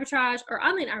retail arbitrage or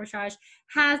online arbitrage,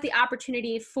 has the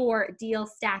opportunity for deal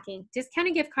stacking,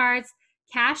 discounted gift cards,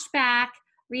 cash back,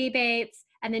 rebates,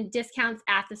 and then discounts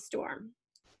at the store.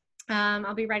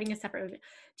 I'll be writing a separate,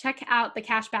 check out the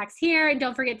cashbacks here, and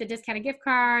don't forget the discounted gift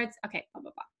cards. Okay, blah,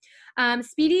 blah, blah.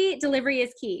 Speedy delivery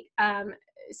is key.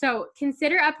 So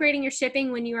consider upgrading your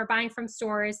shipping when you are buying from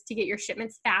stores to get your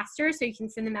shipments faster, so you can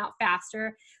send them out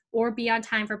faster or be on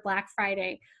time for Black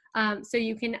Friday. So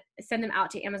you can send them out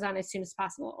to Amazon as soon as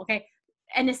possible, okay?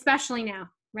 And especially now,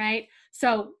 right?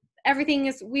 So everything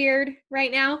is weird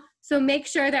right now. So make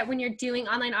sure that when you're doing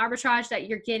online arbitrage that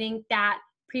you're getting that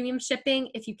premium shipping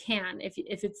if you can. If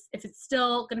it's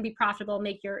still going to be profitable,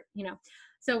 make your,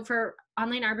 So for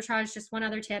online arbitrage, just one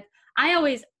other tip. I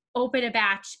always open a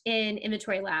batch in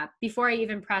Inventory Lab before I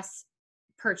even press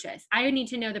purchase. I need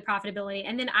to know the profitability,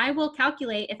 and then I will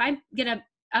calculate if I'm going to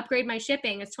upgrade my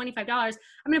shipping as $25,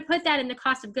 I'm going to put that in the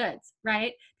cost of goods,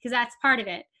 right? Because that's part of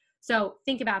it. So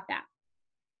think about that.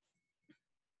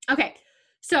 Okay,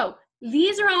 so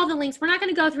these are all the links. We're not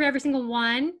going to go through every single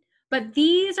one, but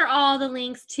these are all the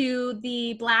links to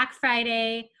the Black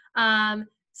Friday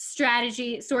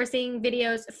strategy sourcing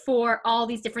videos for all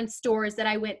these different stores that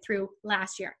I went through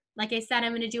last year. Like I said,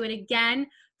 I'm going to do it again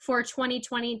for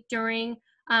 2020 during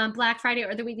Black Friday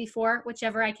or the week before,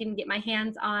 whichever I can get my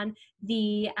hands on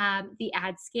the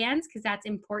ad scans, because that's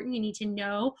important. You need to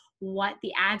know what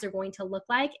the ads are going to look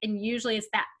like, and usually it's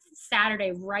that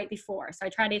Saturday right before. So I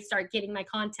try to start getting my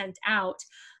content out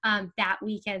that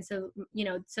weekend, so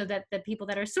so that the people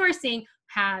that are sourcing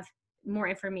have more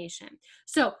information.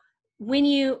 So when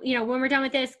when we're done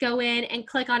with this, go in and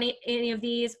click on any of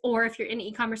these, or if you're in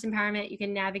e-commerce empowerment, you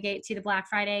can navigate to the Black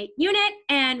Friday unit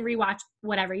and rewatch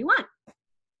whatever you want.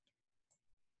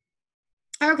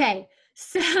 Okay,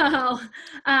 so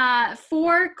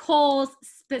for Kohl's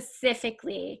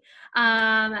specifically,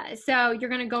 so you're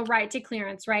going to go right to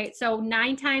clearance, right? So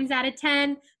 9 times out of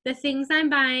 10, the things I'm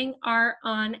buying are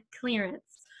on clearance.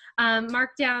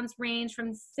 Markdowns range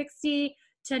from 60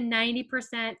 to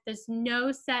 90%. There's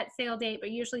no set sale date, but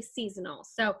usually seasonal.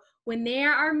 So when they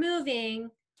are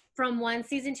moving from one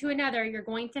season to another, you're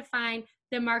going to find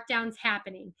the markdowns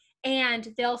happening.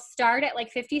 And they'll start at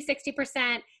like 50,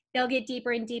 60%. They'll get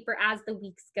deeper and deeper as the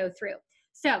weeks go through.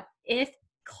 So if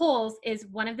Kohl's is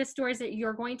one of the stores that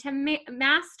you're going to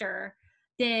master,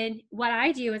 then what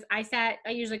I do is I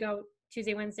usually go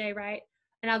Tuesday, Wednesday, right?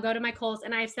 And I'll go to my Kohl's,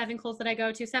 and I have 7 Kohl's that I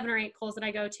go to, 7 or 8 Kohl's that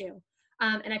I go to.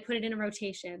 and I put it in a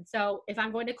rotation. So if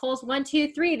I'm going to Kohl's 1,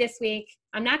 2, 3 this week,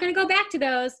 I'm not going to go back to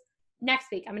those next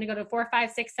week. I'm going to go to 4,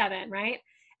 5, 6, 7, right?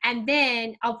 And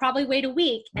then I'll probably wait a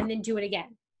week and then do it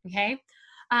again. Okay.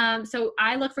 So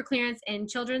I look for clearance in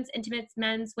children's, intimates,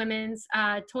 men's, women's,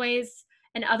 toys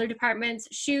and other departments,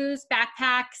 shoes,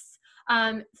 backpacks,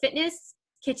 fitness,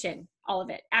 kitchen, all of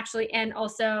it actually, and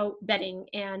also bedding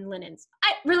and linens.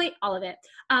 Really all of it.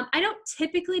 I don't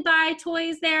typically buy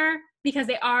toys there because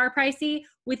they are pricey,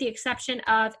 with the exception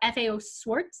of FAO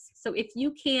Schwarz. So if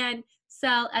you can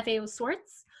sell FAO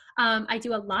Schwarz, I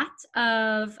do a lot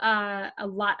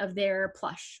of their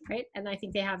plush, right? And I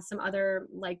think they have some other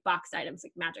like box items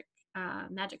like magic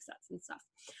sets and stuff.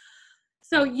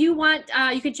 So you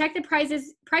can check the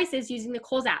prices using the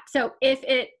Kohl's app. So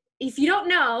if you don't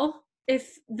know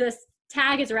if the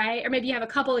tag is right, or maybe you have a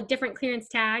couple of different clearance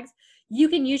tags, you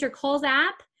can use your Kohl's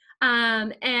app,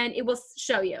 and it will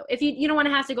show you. If you don't want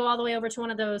to have to go all the way over to one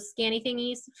of those scanny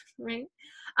thingies, right?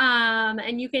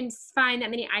 And you can find that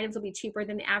many items will be cheaper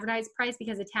than the advertised price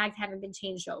because the tags haven't been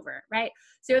changed over, right?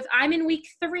 So if I'm in week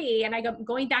 3 and I'm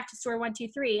going back to store 1, 2,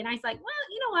 3, and I was like, well,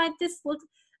 you know what,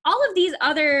 all of these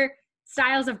other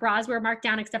styles of bras were marked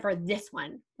down except for this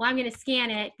one. Well, I'm going to scan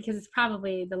it because it's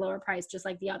probably the lower price, just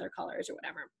like the other colors or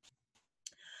whatever.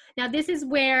 Now, this is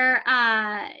where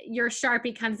your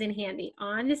Sharpie comes in handy.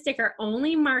 On the sticker,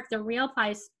 only mark the real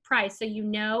price so you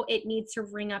know it needs to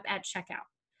ring up at checkout.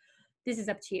 This is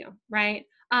up to you, right?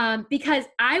 Because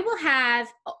I will have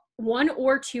 1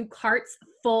 or 2 carts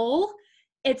full.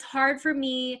 It's hard for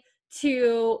me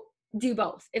to do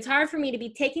both. It's hard for me to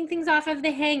be taking things off of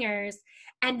the hangers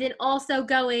and then also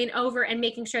going over and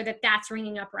making sure that that's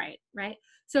ringing up right?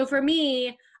 So for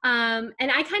me, and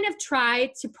I kind of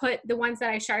try to put the ones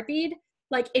that I Sharpied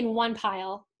like in one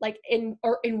pile, like in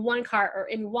one cart or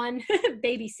in one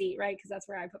baby seat, right? Because that's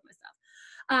where I put my stuff.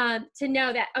 To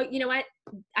know that, oh, you know what?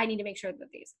 I need to make sure that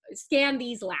scan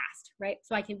these last, right?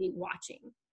 So I can be watching.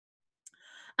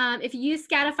 If you use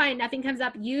Scatify and nothing comes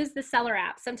up, use the seller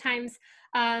app. Sometimes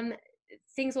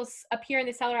things will appear in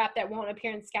the seller app that won't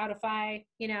appear in Scatify.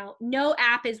 You know, no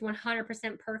app is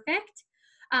 100% perfect.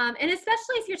 And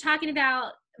especially if you're talking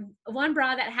about one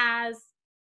bra that has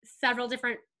several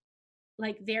different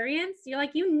like variants, you're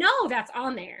like, you know, that's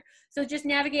on there. So just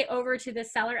navigate over to the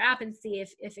seller app and see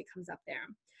if it comes up there.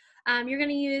 You're going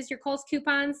to use your Kohl's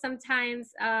coupons. Sometimes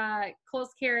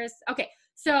Kohl's Cares. Okay,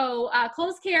 so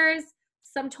Kohl's Cares,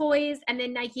 some toys, and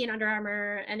then Nike and Under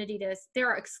Armour and Adidas,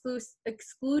 they're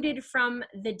excluded from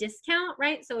the discount,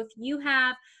 right? So if you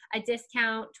have a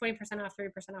discount, 20% off,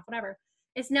 30% off, whatever,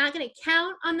 it's not going to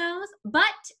count on those, but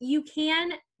you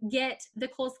can get the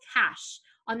Kohl's Cash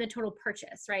on the total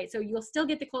purchase, right? So you'll still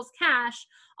get the Kohl's Cash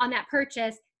on that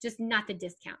purchase, just not the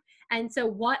discount. And so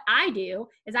what I do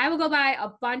is I will go buy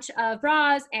a bunch of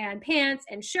bras and pants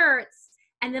and shirts,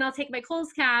 and then I'll take my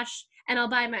Kohl's Cash and I'll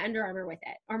buy my Under Armour with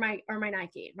it, or my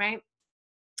Nike, right?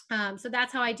 So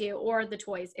that's how I do, or the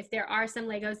toys. If there are some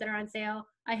Legos that are on sale,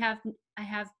 I have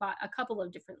bought a couple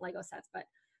of different Lego sets, but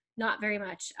not very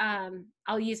much.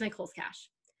 I'll use my Kohl's Cash.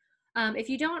 If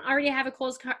you don't already have a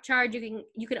Kohl's card,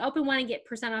 you can open one and get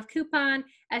 % off coupon.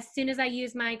 As soon as I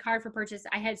use my card for purchase,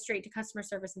 I head straight to customer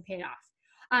service and pay it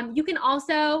off. You can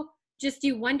also just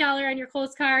do $1 on your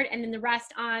Kohl's card and then the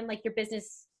rest on like your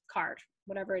business card,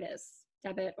 whatever it is,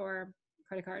 debit or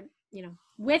credit card. You know,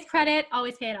 with credit,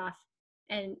 always pay it off,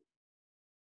 and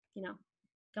you know,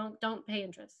 don't pay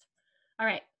interest. All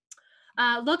right.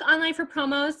 Look online for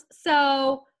promos.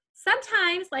 So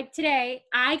sometimes, like today,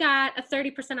 I got a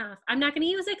 30% off. I'm not going to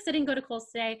use it because I didn't go to Kohl's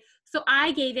today. So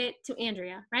I gave it to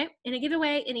Andrea, right? In a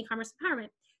giveaway in e-commerce empowerment.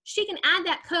 She can add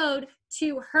that code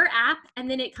to her app and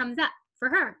then it comes up for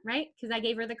her, right? Because I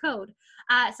gave her the code.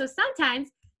 So sometimes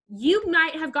you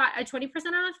might have got a 20%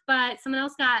 off, but someone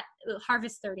else got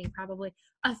Harvest 30, probably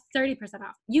a 30%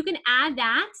 off. You can add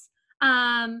that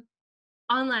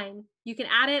online. You can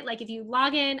add it, like if you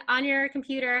log in on your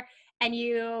computer and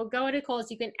you go into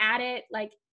Kohl's, you can add it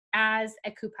like as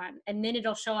a coupon, and then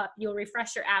it'll show up. You'll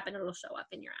refresh your app and it'll show up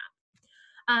in your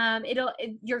app.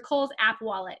 Your Kohl's app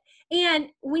wallet. And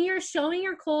when you're showing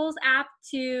your Kohl's app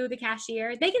to the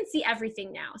cashier, they can see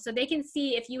everything now. So they can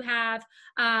see if you have,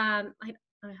 I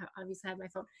obviously have my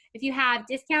phone. If you have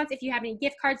discounts, if you have any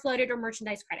gift cards loaded or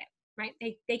merchandise credit, right?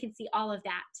 They can see all of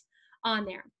that on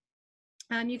there.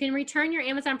 You can return your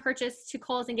Amazon purchase to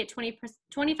Kohl's and get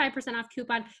 25% off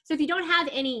coupon. So if you don't have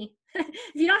any,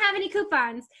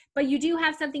 coupons, but you do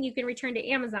have something you can return to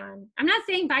Amazon. I'm not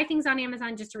saying buy things on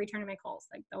Amazon just to return to my Kohl's.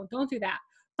 Like don't do that.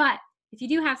 But if you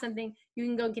do have something, you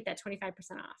can go and get that 25%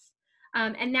 off.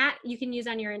 And that you can use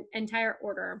on your entire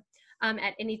order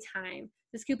at any time.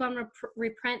 This coupon will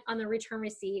reprint on the return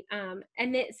receipt.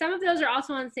 And some of those are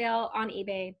also on sale on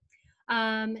eBay.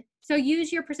 So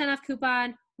use your % off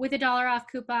coupon with a $1 off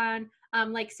coupon.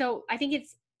 So I think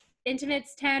it's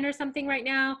Intimates 10 or something right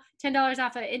now, $10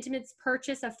 off an Intimates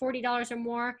purchase of $40 or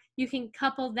more. You can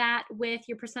couple that with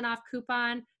your % off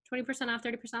coupon, 20% off,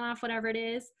 30% off, whatever it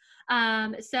is.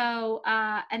 And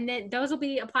then those will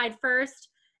be applied first.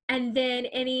 And then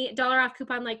any $1 off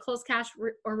coupon like Kohl's Cash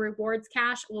or Rewards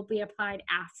Cash will be applied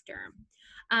after.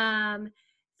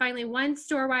 Finally, one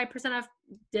store-wide % off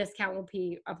discount will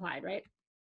be applied, right?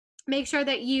 Make sure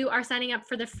that you are signing up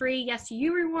for the free Yes to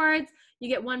You rewards. You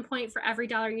get 1 point for every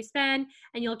 $1 you spend,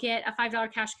 and you'll get a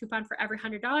 $5 cash coupon for every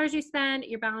 $100 you spend.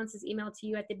 Your balance is emailed to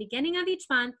you at the beginning of each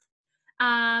month.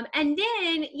 And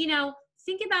then,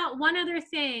 think about one other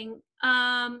thing.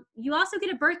 You also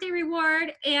get a birthday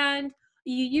reward, and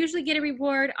you usually get a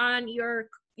reward on your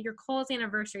Kohl's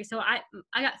anniversary. So I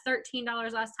got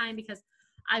 $13 last time because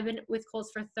I've been with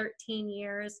Kohl's for 13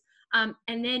 years. And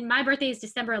then my birthday is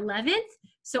December 11th.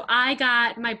 So I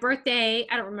got my birthday,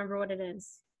 I don't remember what it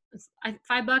is. It's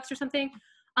 $5 or something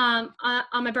on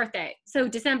my birthday. So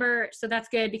December, so that's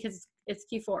good because it's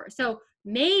Q4. So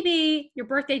maybe your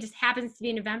birthday just happens to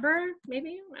be in November,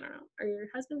 maybe, I don't know. Or your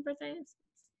husband's birthday,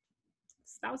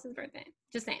 spouse's birthday,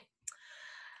 just saying.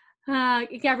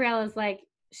 Gabriella's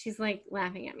she's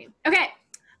laughing at me. Okay,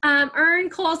 earn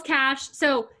Kohl's Cash.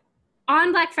 So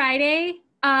on Black Friday,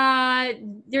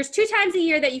 there's 2 times a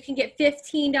year that you can get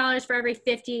 $15 for every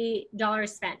 $50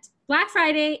 spent. Black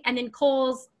Friday and then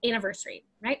Kohl's anniversary,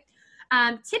 right?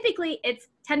 Typically, it's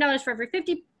 $10 for every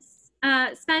 50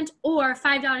 spent or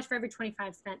 $5 for every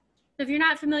 25 spent. So if you're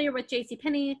not familiar with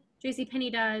JCPenney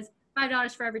does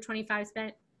 $5 for every 25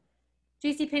 spent.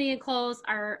 JCPenney and Kohl's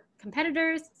are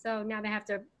competitors, so now they have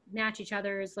to match each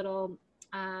other's little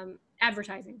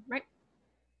advertising, right?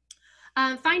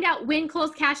 Find out when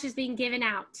Kohl's Cash is being given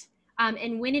out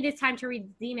and when it is time to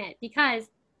redeem it, because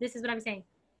this is what I'm saying.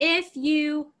 If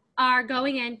you are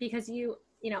going in because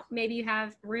maybe you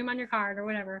have room on your card or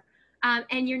whatever,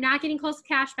 and you're not getting Kohl's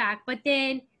Cash back, but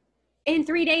then in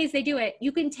 3 days they do it,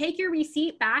 you can take your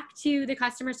receipt back to the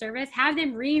customer service, have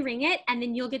them re-ring it, and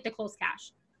then you'll get the Kohl's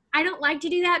Cash. I don't like to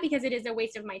do that because it is a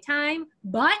waste of my time,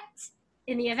 but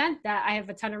in the event that I have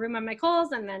a ton of room on my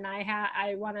Kohl's and then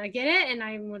I want to get it and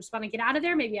I just want to get out of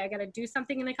there, maybe I got to do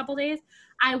something in a couple days,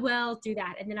 I will do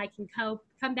that. And then I can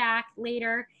come back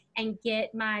later and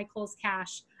get my Kohl's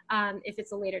Cash if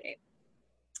it's a later date.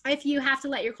 If you have to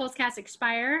let your Kohl's Cash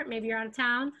expire, maybe you're out of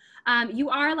town, you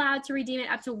are allowed to redeem it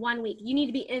up to 1 week. You need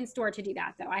to be in store to do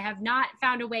that, though. I have not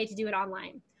found a way to do it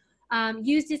online.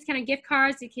 Use discounted gift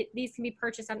cards. These can be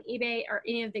purchased on eBay or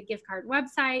any of the gift card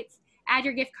websites. Add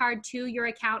your gift card to your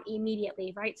account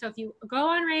immediately, right? So if you go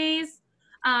on Raise,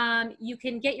 you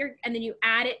can get and then you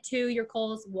add it to your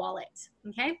Kohl's wallet,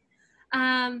 okay?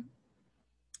 I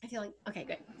feel like, okay,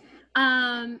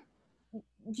 good.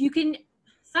 You can,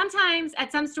 sometimes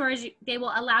at some stores, they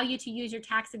will allow you to use your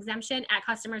tax exemption at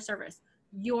customer service.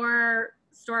 Your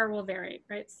store will vary,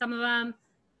 right? Some of them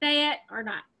say it or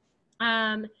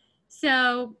not.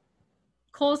 So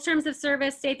Kohl's terms of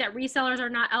service state that resellers are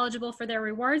not eligible for their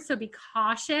rewards, so be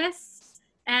cautious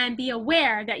and be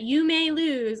aware that you may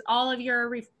lose all of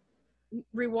your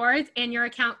rewards and your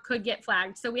account could get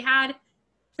flagged. So we had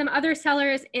some other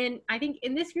sellers I think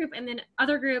in this group and then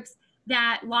other groups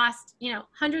that lost,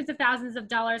 hundreds of thousands of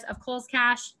dollars of Kohl's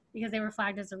Cash because they were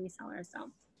flagged as a reseller. So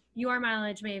your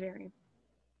mileage may vary.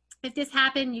 If this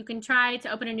happened, you can try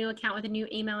to open a new account with a new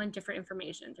email and different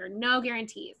information. There are no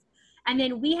guarantees. And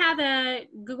then we have a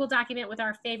Google document with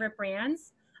our favorite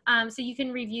brands. So you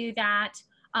can review that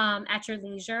at your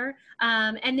leisure.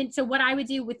 And then, so what I would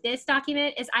do with this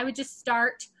document is I would just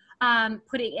start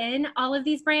putting in all of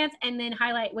these brands and then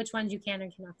highlight which ones you can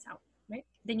and cannot sell, right?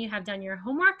 Then you have done your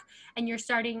homework and you're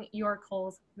starting your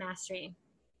Kohl's mastery.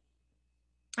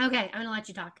 Okay, I'm gonna let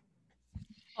you talk.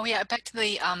 Oh yeah, back to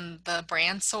the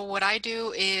brand. So what I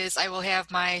do is I will have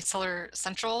my Seller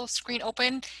Central screen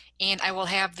open and I will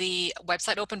have the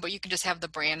website open, but you can just have the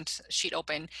brand sheet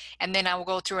open. And then I will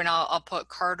go through and I'll put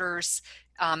Carter's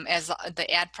as the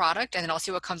ad product, and then I'll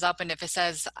see what comes up. And if it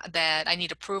says that I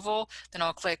need approval, then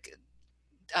I'll click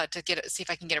to see if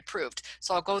I can get approved.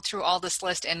 So I'll go through all this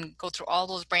list and go through all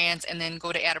those brands and then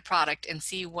go to add a product and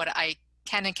see what I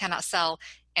can and cannot sell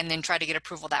and then try to get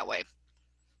approval that way.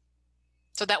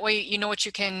 So that way you know what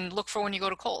you can look for when you go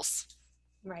to Kohl's.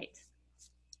 Right.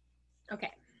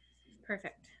 Okay.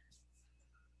 Perfect.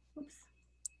 Oops.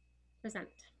 Present.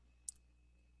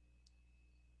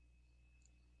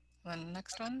 The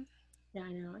next one. Yeah,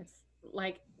 I know. It's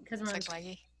like, because we're like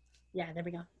laggy. Yeah, there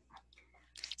we go.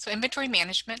 So inventory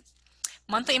management.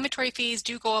 Monthly inventory fees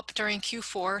do go up during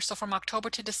Q4. So from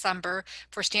October to December,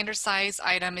 for standard size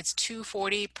item, it's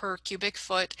 $240 per cubic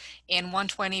foot and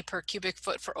 $120 per cubic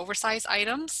foot for oversized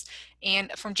items.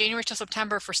 And from January to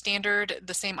September, for standard,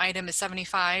 the same item is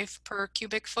 $75 per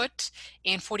cubic foot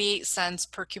and 48 cents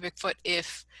per cubic foot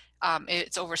if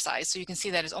it's oversized. So you can see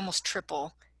that it's almost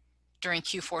triple during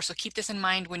Q4. So keep this in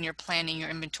mind when you're planning your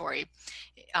inventory.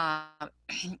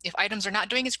 If items are not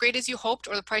doing as great as you hoped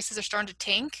or the prices are starting to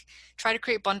tank, try to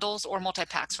create bundles or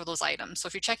multi-packs for those items. So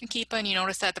if you're checking Keepa and you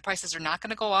notice that the prices are not going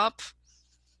to go up,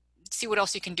 see what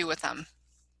else you can do with them.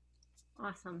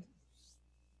 Awesome.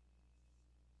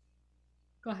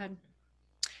 Go ahead.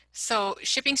 So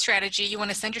shipping strategy, you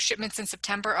want to send your shipments in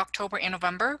September, October, and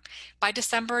November. By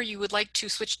December, you would like to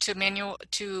switch to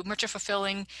merchant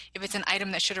fulfilling if it's an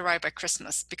item that should arrive by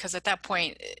Christmas, because at that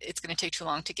point, it's going to take too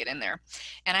long to get in there.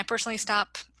 And I personally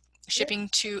stop shipping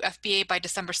to FBA by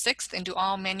December 6th and do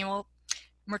all manual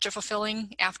merchant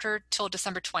fulfilling after till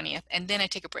December 20th. And then I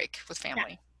take a break with family.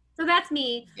 Yeah. So that's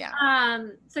me. Yeah.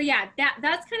 So yeah,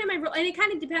 that's kind of my rule. And it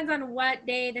kind of depends on what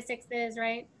day the 6th is,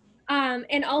 right?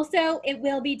 And also it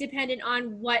will be dependent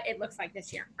on what it looks like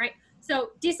this year, right? So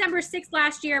December 6th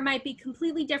last year might be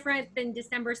completely different than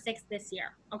December 6th this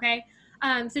year, okay?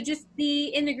 So just be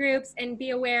in the groups and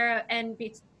be aware and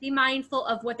be mindful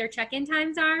of what their check-in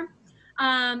times are.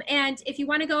 And if you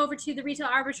want to go over to the retail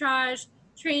arbitrage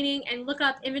training and look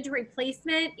up inventory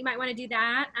placement, you might want to do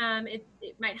that. It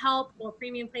might help, or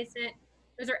premium placement.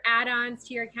 Those are add-ons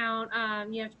to your account.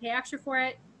 You have to pay extra for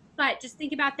it, but just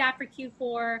think about that for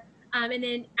Q4. And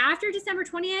then after December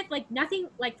 20th, like nothing,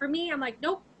 like for me, I'm like,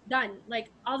 nope, done. Like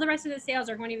all the rest of the sales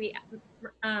are going to be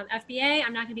FBA.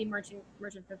 I'm not going to be merchant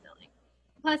fulfilling.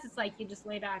 Plus it's like you just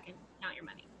lay back and count your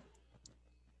money.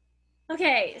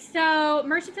 Okay, so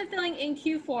merchant fulfilling in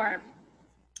Q4.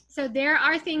 So there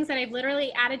are things that I've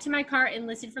literally added to my cart and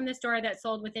listed from the store that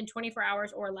sold within 24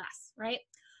 hours or less, right?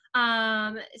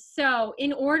 So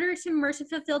in order to merchant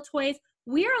fulfill toys,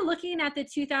 we are looking at the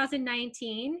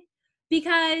 2019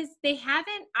 because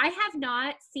I have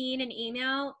not seen an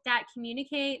email that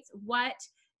communicates what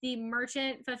the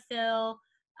merchant fulfill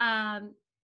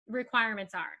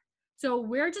requirements are. So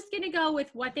we're just going to go with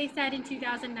what they said in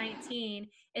 2019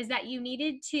 is that you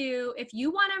needed to, if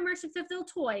you want to merchant fulfill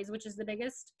toys, which is the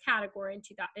biggest category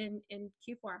in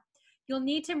Q4, you'll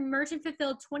need to merchant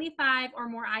fulfill 25 or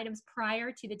more items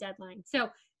prior to the deadline. So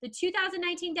the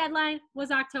 2019 deadline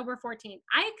was October 14th.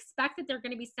 I expect that they're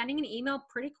going to be sending an email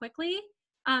pretty quickly.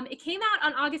 It came out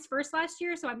on August 1st last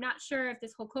year, so I'm not sure if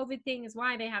this whole COVID thing is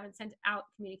why they haven't sent out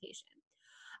communication.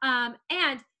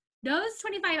 And those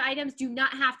 25 items do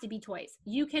not have to be toys.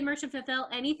 You can merchant fulfill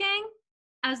anything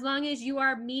as long as you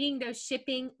are meeting those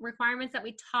shipping requirements that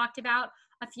we talked about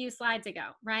a few slides ago,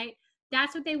 right?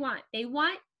 That's what they want. They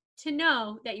want to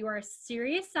know that you are a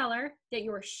serious seller, that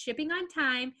you are shipping on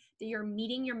time, that you're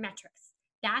meeting your metrics.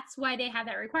 That's why they have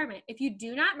that requirement. If you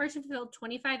do not merchant fulfill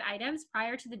 25 items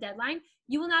prior to the deadline,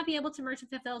 you will not be able to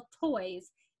merchant fulfill toys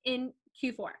in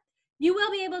Q4. You will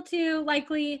be able to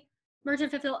likely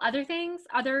merchant fulfill other things,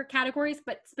 other categories,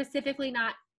 but specifically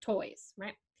not toys,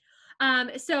 right?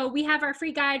 So we have our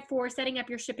free guide for setting up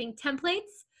your shipping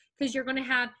templates because you're going to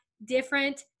have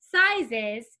different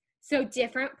sizes, so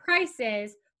different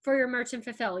prices for your merchant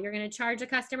fulfill. You're going to charge a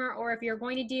customer, or if you're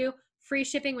going to do free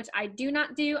shipping, which I do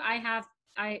not do, I have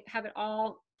it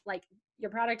all like your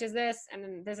product is this, and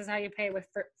then this is how you pay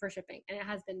for shipping. And it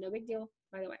has been no big deal,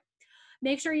 by the way.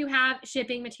 Make sure you have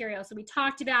shipping materials. So we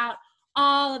talked about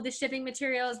all of the shipping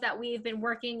materials that we've been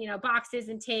working, boxes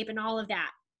and tape and all of that.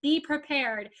 Be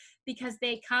prepared because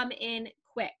they come in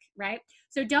quick, right?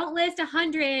 So don't list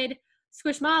 100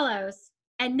 Squishmallows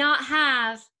and not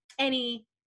have any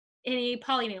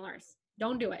poly mailers.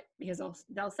 Don't do it because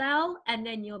they'll sell and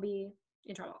then you'll be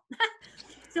in trouble.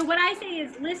 So what I say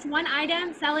is list one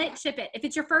item, sell it, ship it. If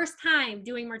it's your first time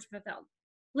doing merchant fulfilled,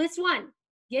 list one,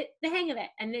 get the hang of it,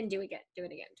 and then do it again.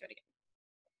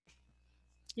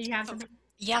 Did you have something?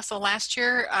 Yeah, so last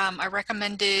year I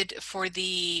recommended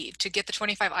to get the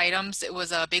 25 items, it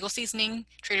was a bagel seasoning,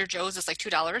 Trader Joe's, it's like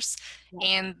 $2. Yeah.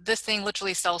 And this thing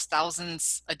literally sells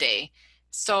thousands a day.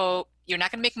 So you're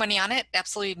not gonna make money on it,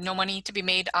 absolutely no money to be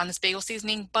made on this bagel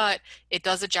seasoning, but it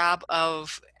does a job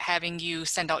of having you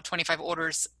send out 25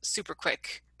 orders super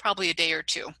quick, probably a day or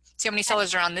two. See how many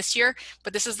sellers are on this year,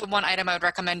 but this is the one item I would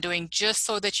recommend doing just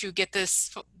so that you get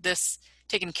this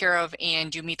taken care of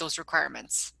and you meet those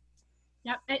requirements.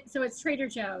 Yep. So it's Trader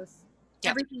Joe's.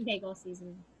 Yep. Everything bagel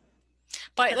seasoning.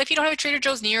 But if you don't have a Trader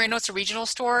Joe's near, I know it's a regional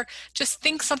store, just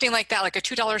think something like that, like a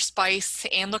 $2 spice,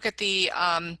 and look at the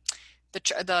the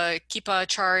Keepa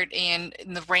chart and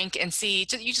the rank and see.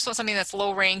 You just want something that's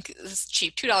low rank, this is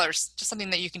cheap, $2, just something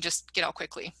that you can just get out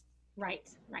quickly. Right,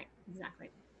 exactly.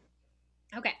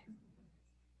 Okay.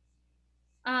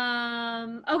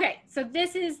 Okay, so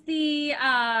this is the,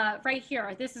 right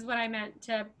here, this is what I meant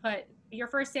to put, your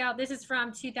first sale, this is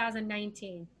from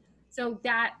 2019. So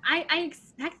that, I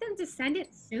expect them to send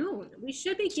it soon. We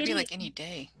should be getting like any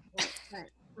day.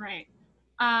 Right.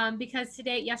 Because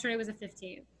yesterday was the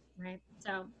 15th, right?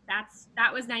 So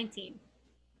that was 19.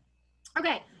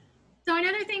 Okay. So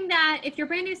another thing that if you're a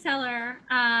brand new seller,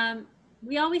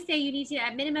 we always say you need to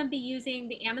at minimum be using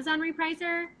the Amazon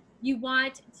repricer. You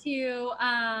want to,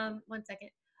 one second.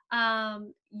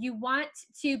 You want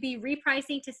to be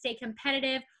repricing to stay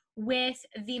competitive with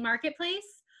the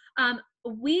marketplace.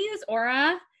 We use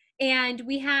Aura, and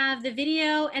we have the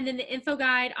video and then the info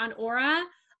guide on Aura.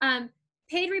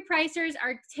 Paid repricers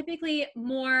are typically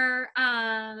more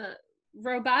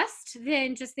robust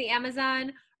than just the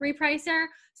Amazon repricer.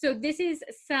 So this is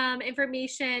some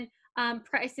information,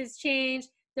 prices change.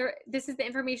 This is the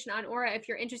information on Aura if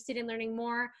you're interested in learning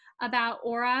more about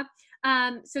Aura.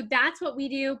 So that's what we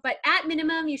do. But at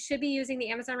minimum, you should be using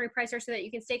the Amazon repricer so that you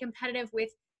can stay competitive with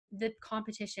the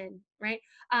competition, right?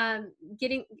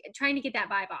 Trying to get that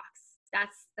buy box.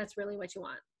 That's really what you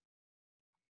want.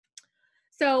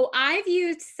 So I've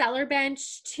used Seller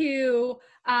Bench to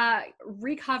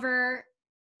recover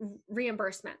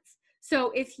reimbursements.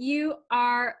 So if you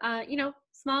are,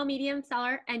 small, medium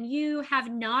seller, and you have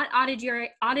not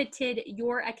audited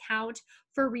your account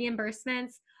for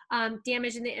reimbursements,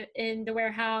 damage in the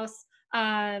warehouse,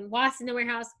 loss in the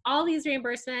warehouse, all these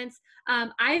reimbursements,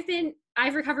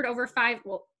 I've recovered over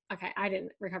I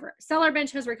didn't recover. Seller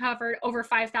Bench has recovered over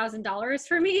 $5,000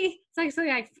 for me. It's actually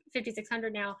like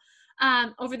 $5,600 now.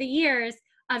 Over the years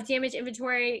of damaged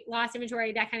inventory, lost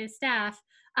inventory, that kind of stuff.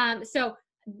 So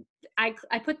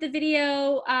I put the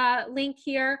video link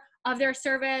here of their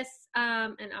service,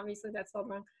 and obviously that's spelled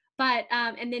wrong. But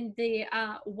and then the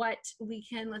let's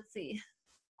see.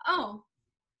 Oh,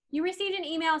 you received an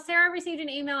email. Sarah received an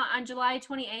email on July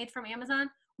 28th from Amazon.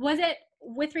 Was it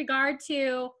with regard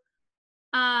to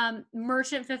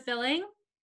merchant fulfilling?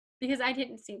 Because I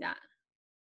didn't see that.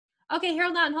 Okay,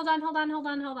 hold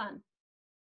on.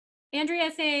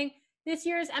 Andrea saying this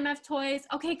year's MF Toys.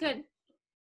 Okay, good.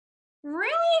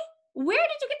 Really? Where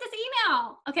did you get this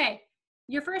email? Okay,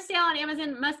 your first sale on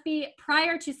Amazon must be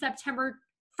prior to September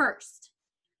 1st.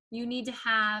 You need to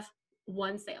have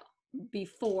one sale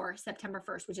before September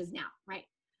 1st, which is now, right?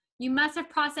 You must have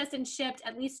processed and shipped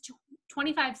at least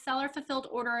 25 seller fulfilled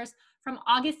orders from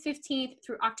August 15th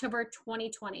through October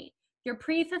 2020. Your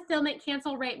pre-fulfillment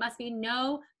cancel rate must be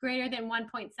no greater than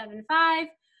 1.75.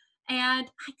 And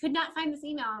I could not find this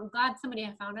email. I'm glad somebody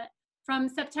had found it. From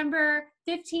September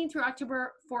 15th through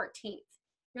October 14th.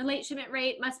 Your late shipment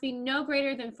rate must be no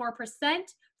greater than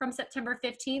 4% from September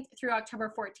 15th through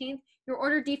October 14th. Your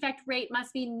order defect rate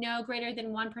must be no greater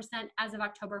than 1% as of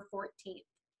October 14th.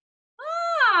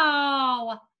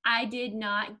 Oh, I did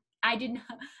not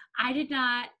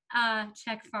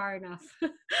check far enough.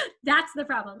 That's the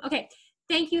problem. Okay.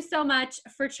 Thank you so much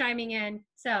for chiming in.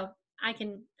 So I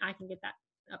can get that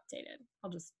updated. I'll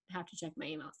just have to check my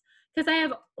emails because I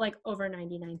have like over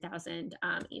 99,000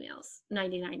 emails,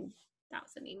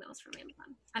 99,000 emails from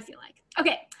Amazon, I feel like.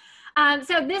 Okay.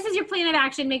 So this is your plan of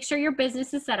action. Make sure your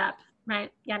business is set up,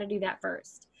 right? You got to do that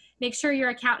first. Make sure your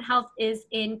account health is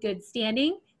in good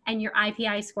standing and your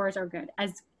IPI scores are good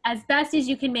as best as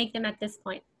you can make them at this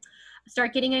point.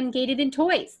 Start getting ungated in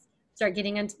toys. Start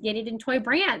getting ungated in toy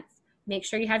brands. Make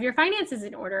sure you have your finances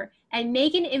in order and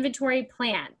make an inventory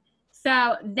plan.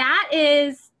 So that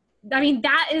is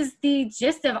the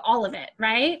gist of all of it,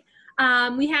 right?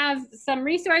 We have some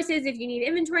resources if you need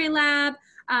Inventory Lab.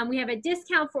 We have a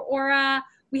discount for Aura.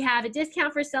 We have a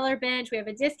discount for Seller Bench. We have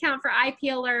a discount for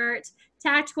IP Alert,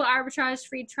 Tactical Arbitrage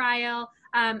free trial,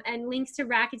 and links to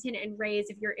Rakuten and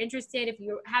Raise if you're interested. If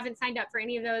you haven't signed up for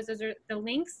any of those are the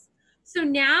links. So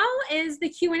now is the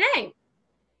Q&A.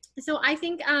 So I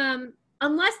think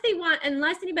unless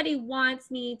anybody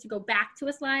wants me to go back to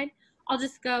a slide, I'll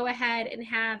just go ahead and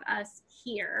have us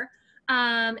here.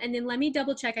 And then let me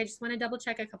double check. I just want to double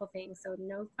check a couple things. So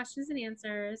no questions and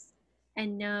answers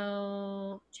and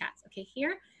no chats. Okay,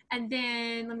 here. And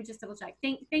then let me just double check.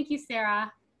 Thank you,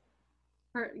 Sarah,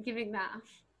 for giving that.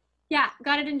 Yeah,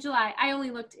 got it in July. I only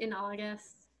looked in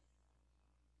August.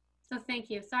 So thank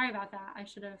you. Sorry about that. I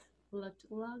should have looked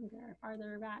longer,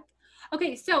 farther back.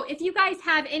 Okay, so if you guys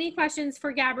have any questions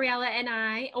for Gabriella and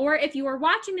I, or if you are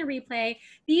watching the replay,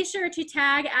 be sure to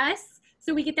tag us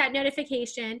so we get that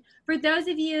notification. For those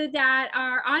of you that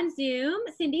are on Zoom,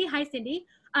 Cindy, hi Cindy,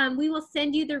 we will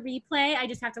send you the replay. I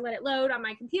just have to let it load on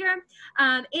my computer,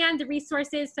 and the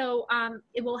resources. So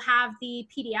it will have the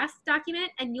PDF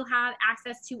document, and you'll have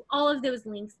access to all of those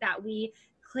links that we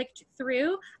clicked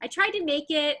through. I tried to make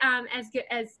it as good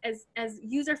as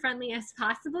user friendly as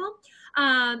possible,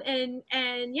 and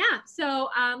yeah. So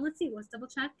let's see. Let's double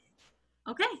check.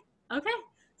 Okay.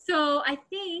 So I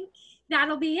think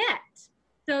that'll be it.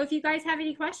 So if you guys have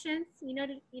any questions, you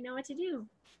know what to do.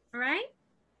 All right.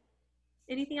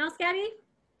 Anything else, Gabby?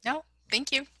 No,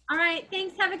 thank you. All right.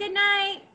 Thanks. Have a good night.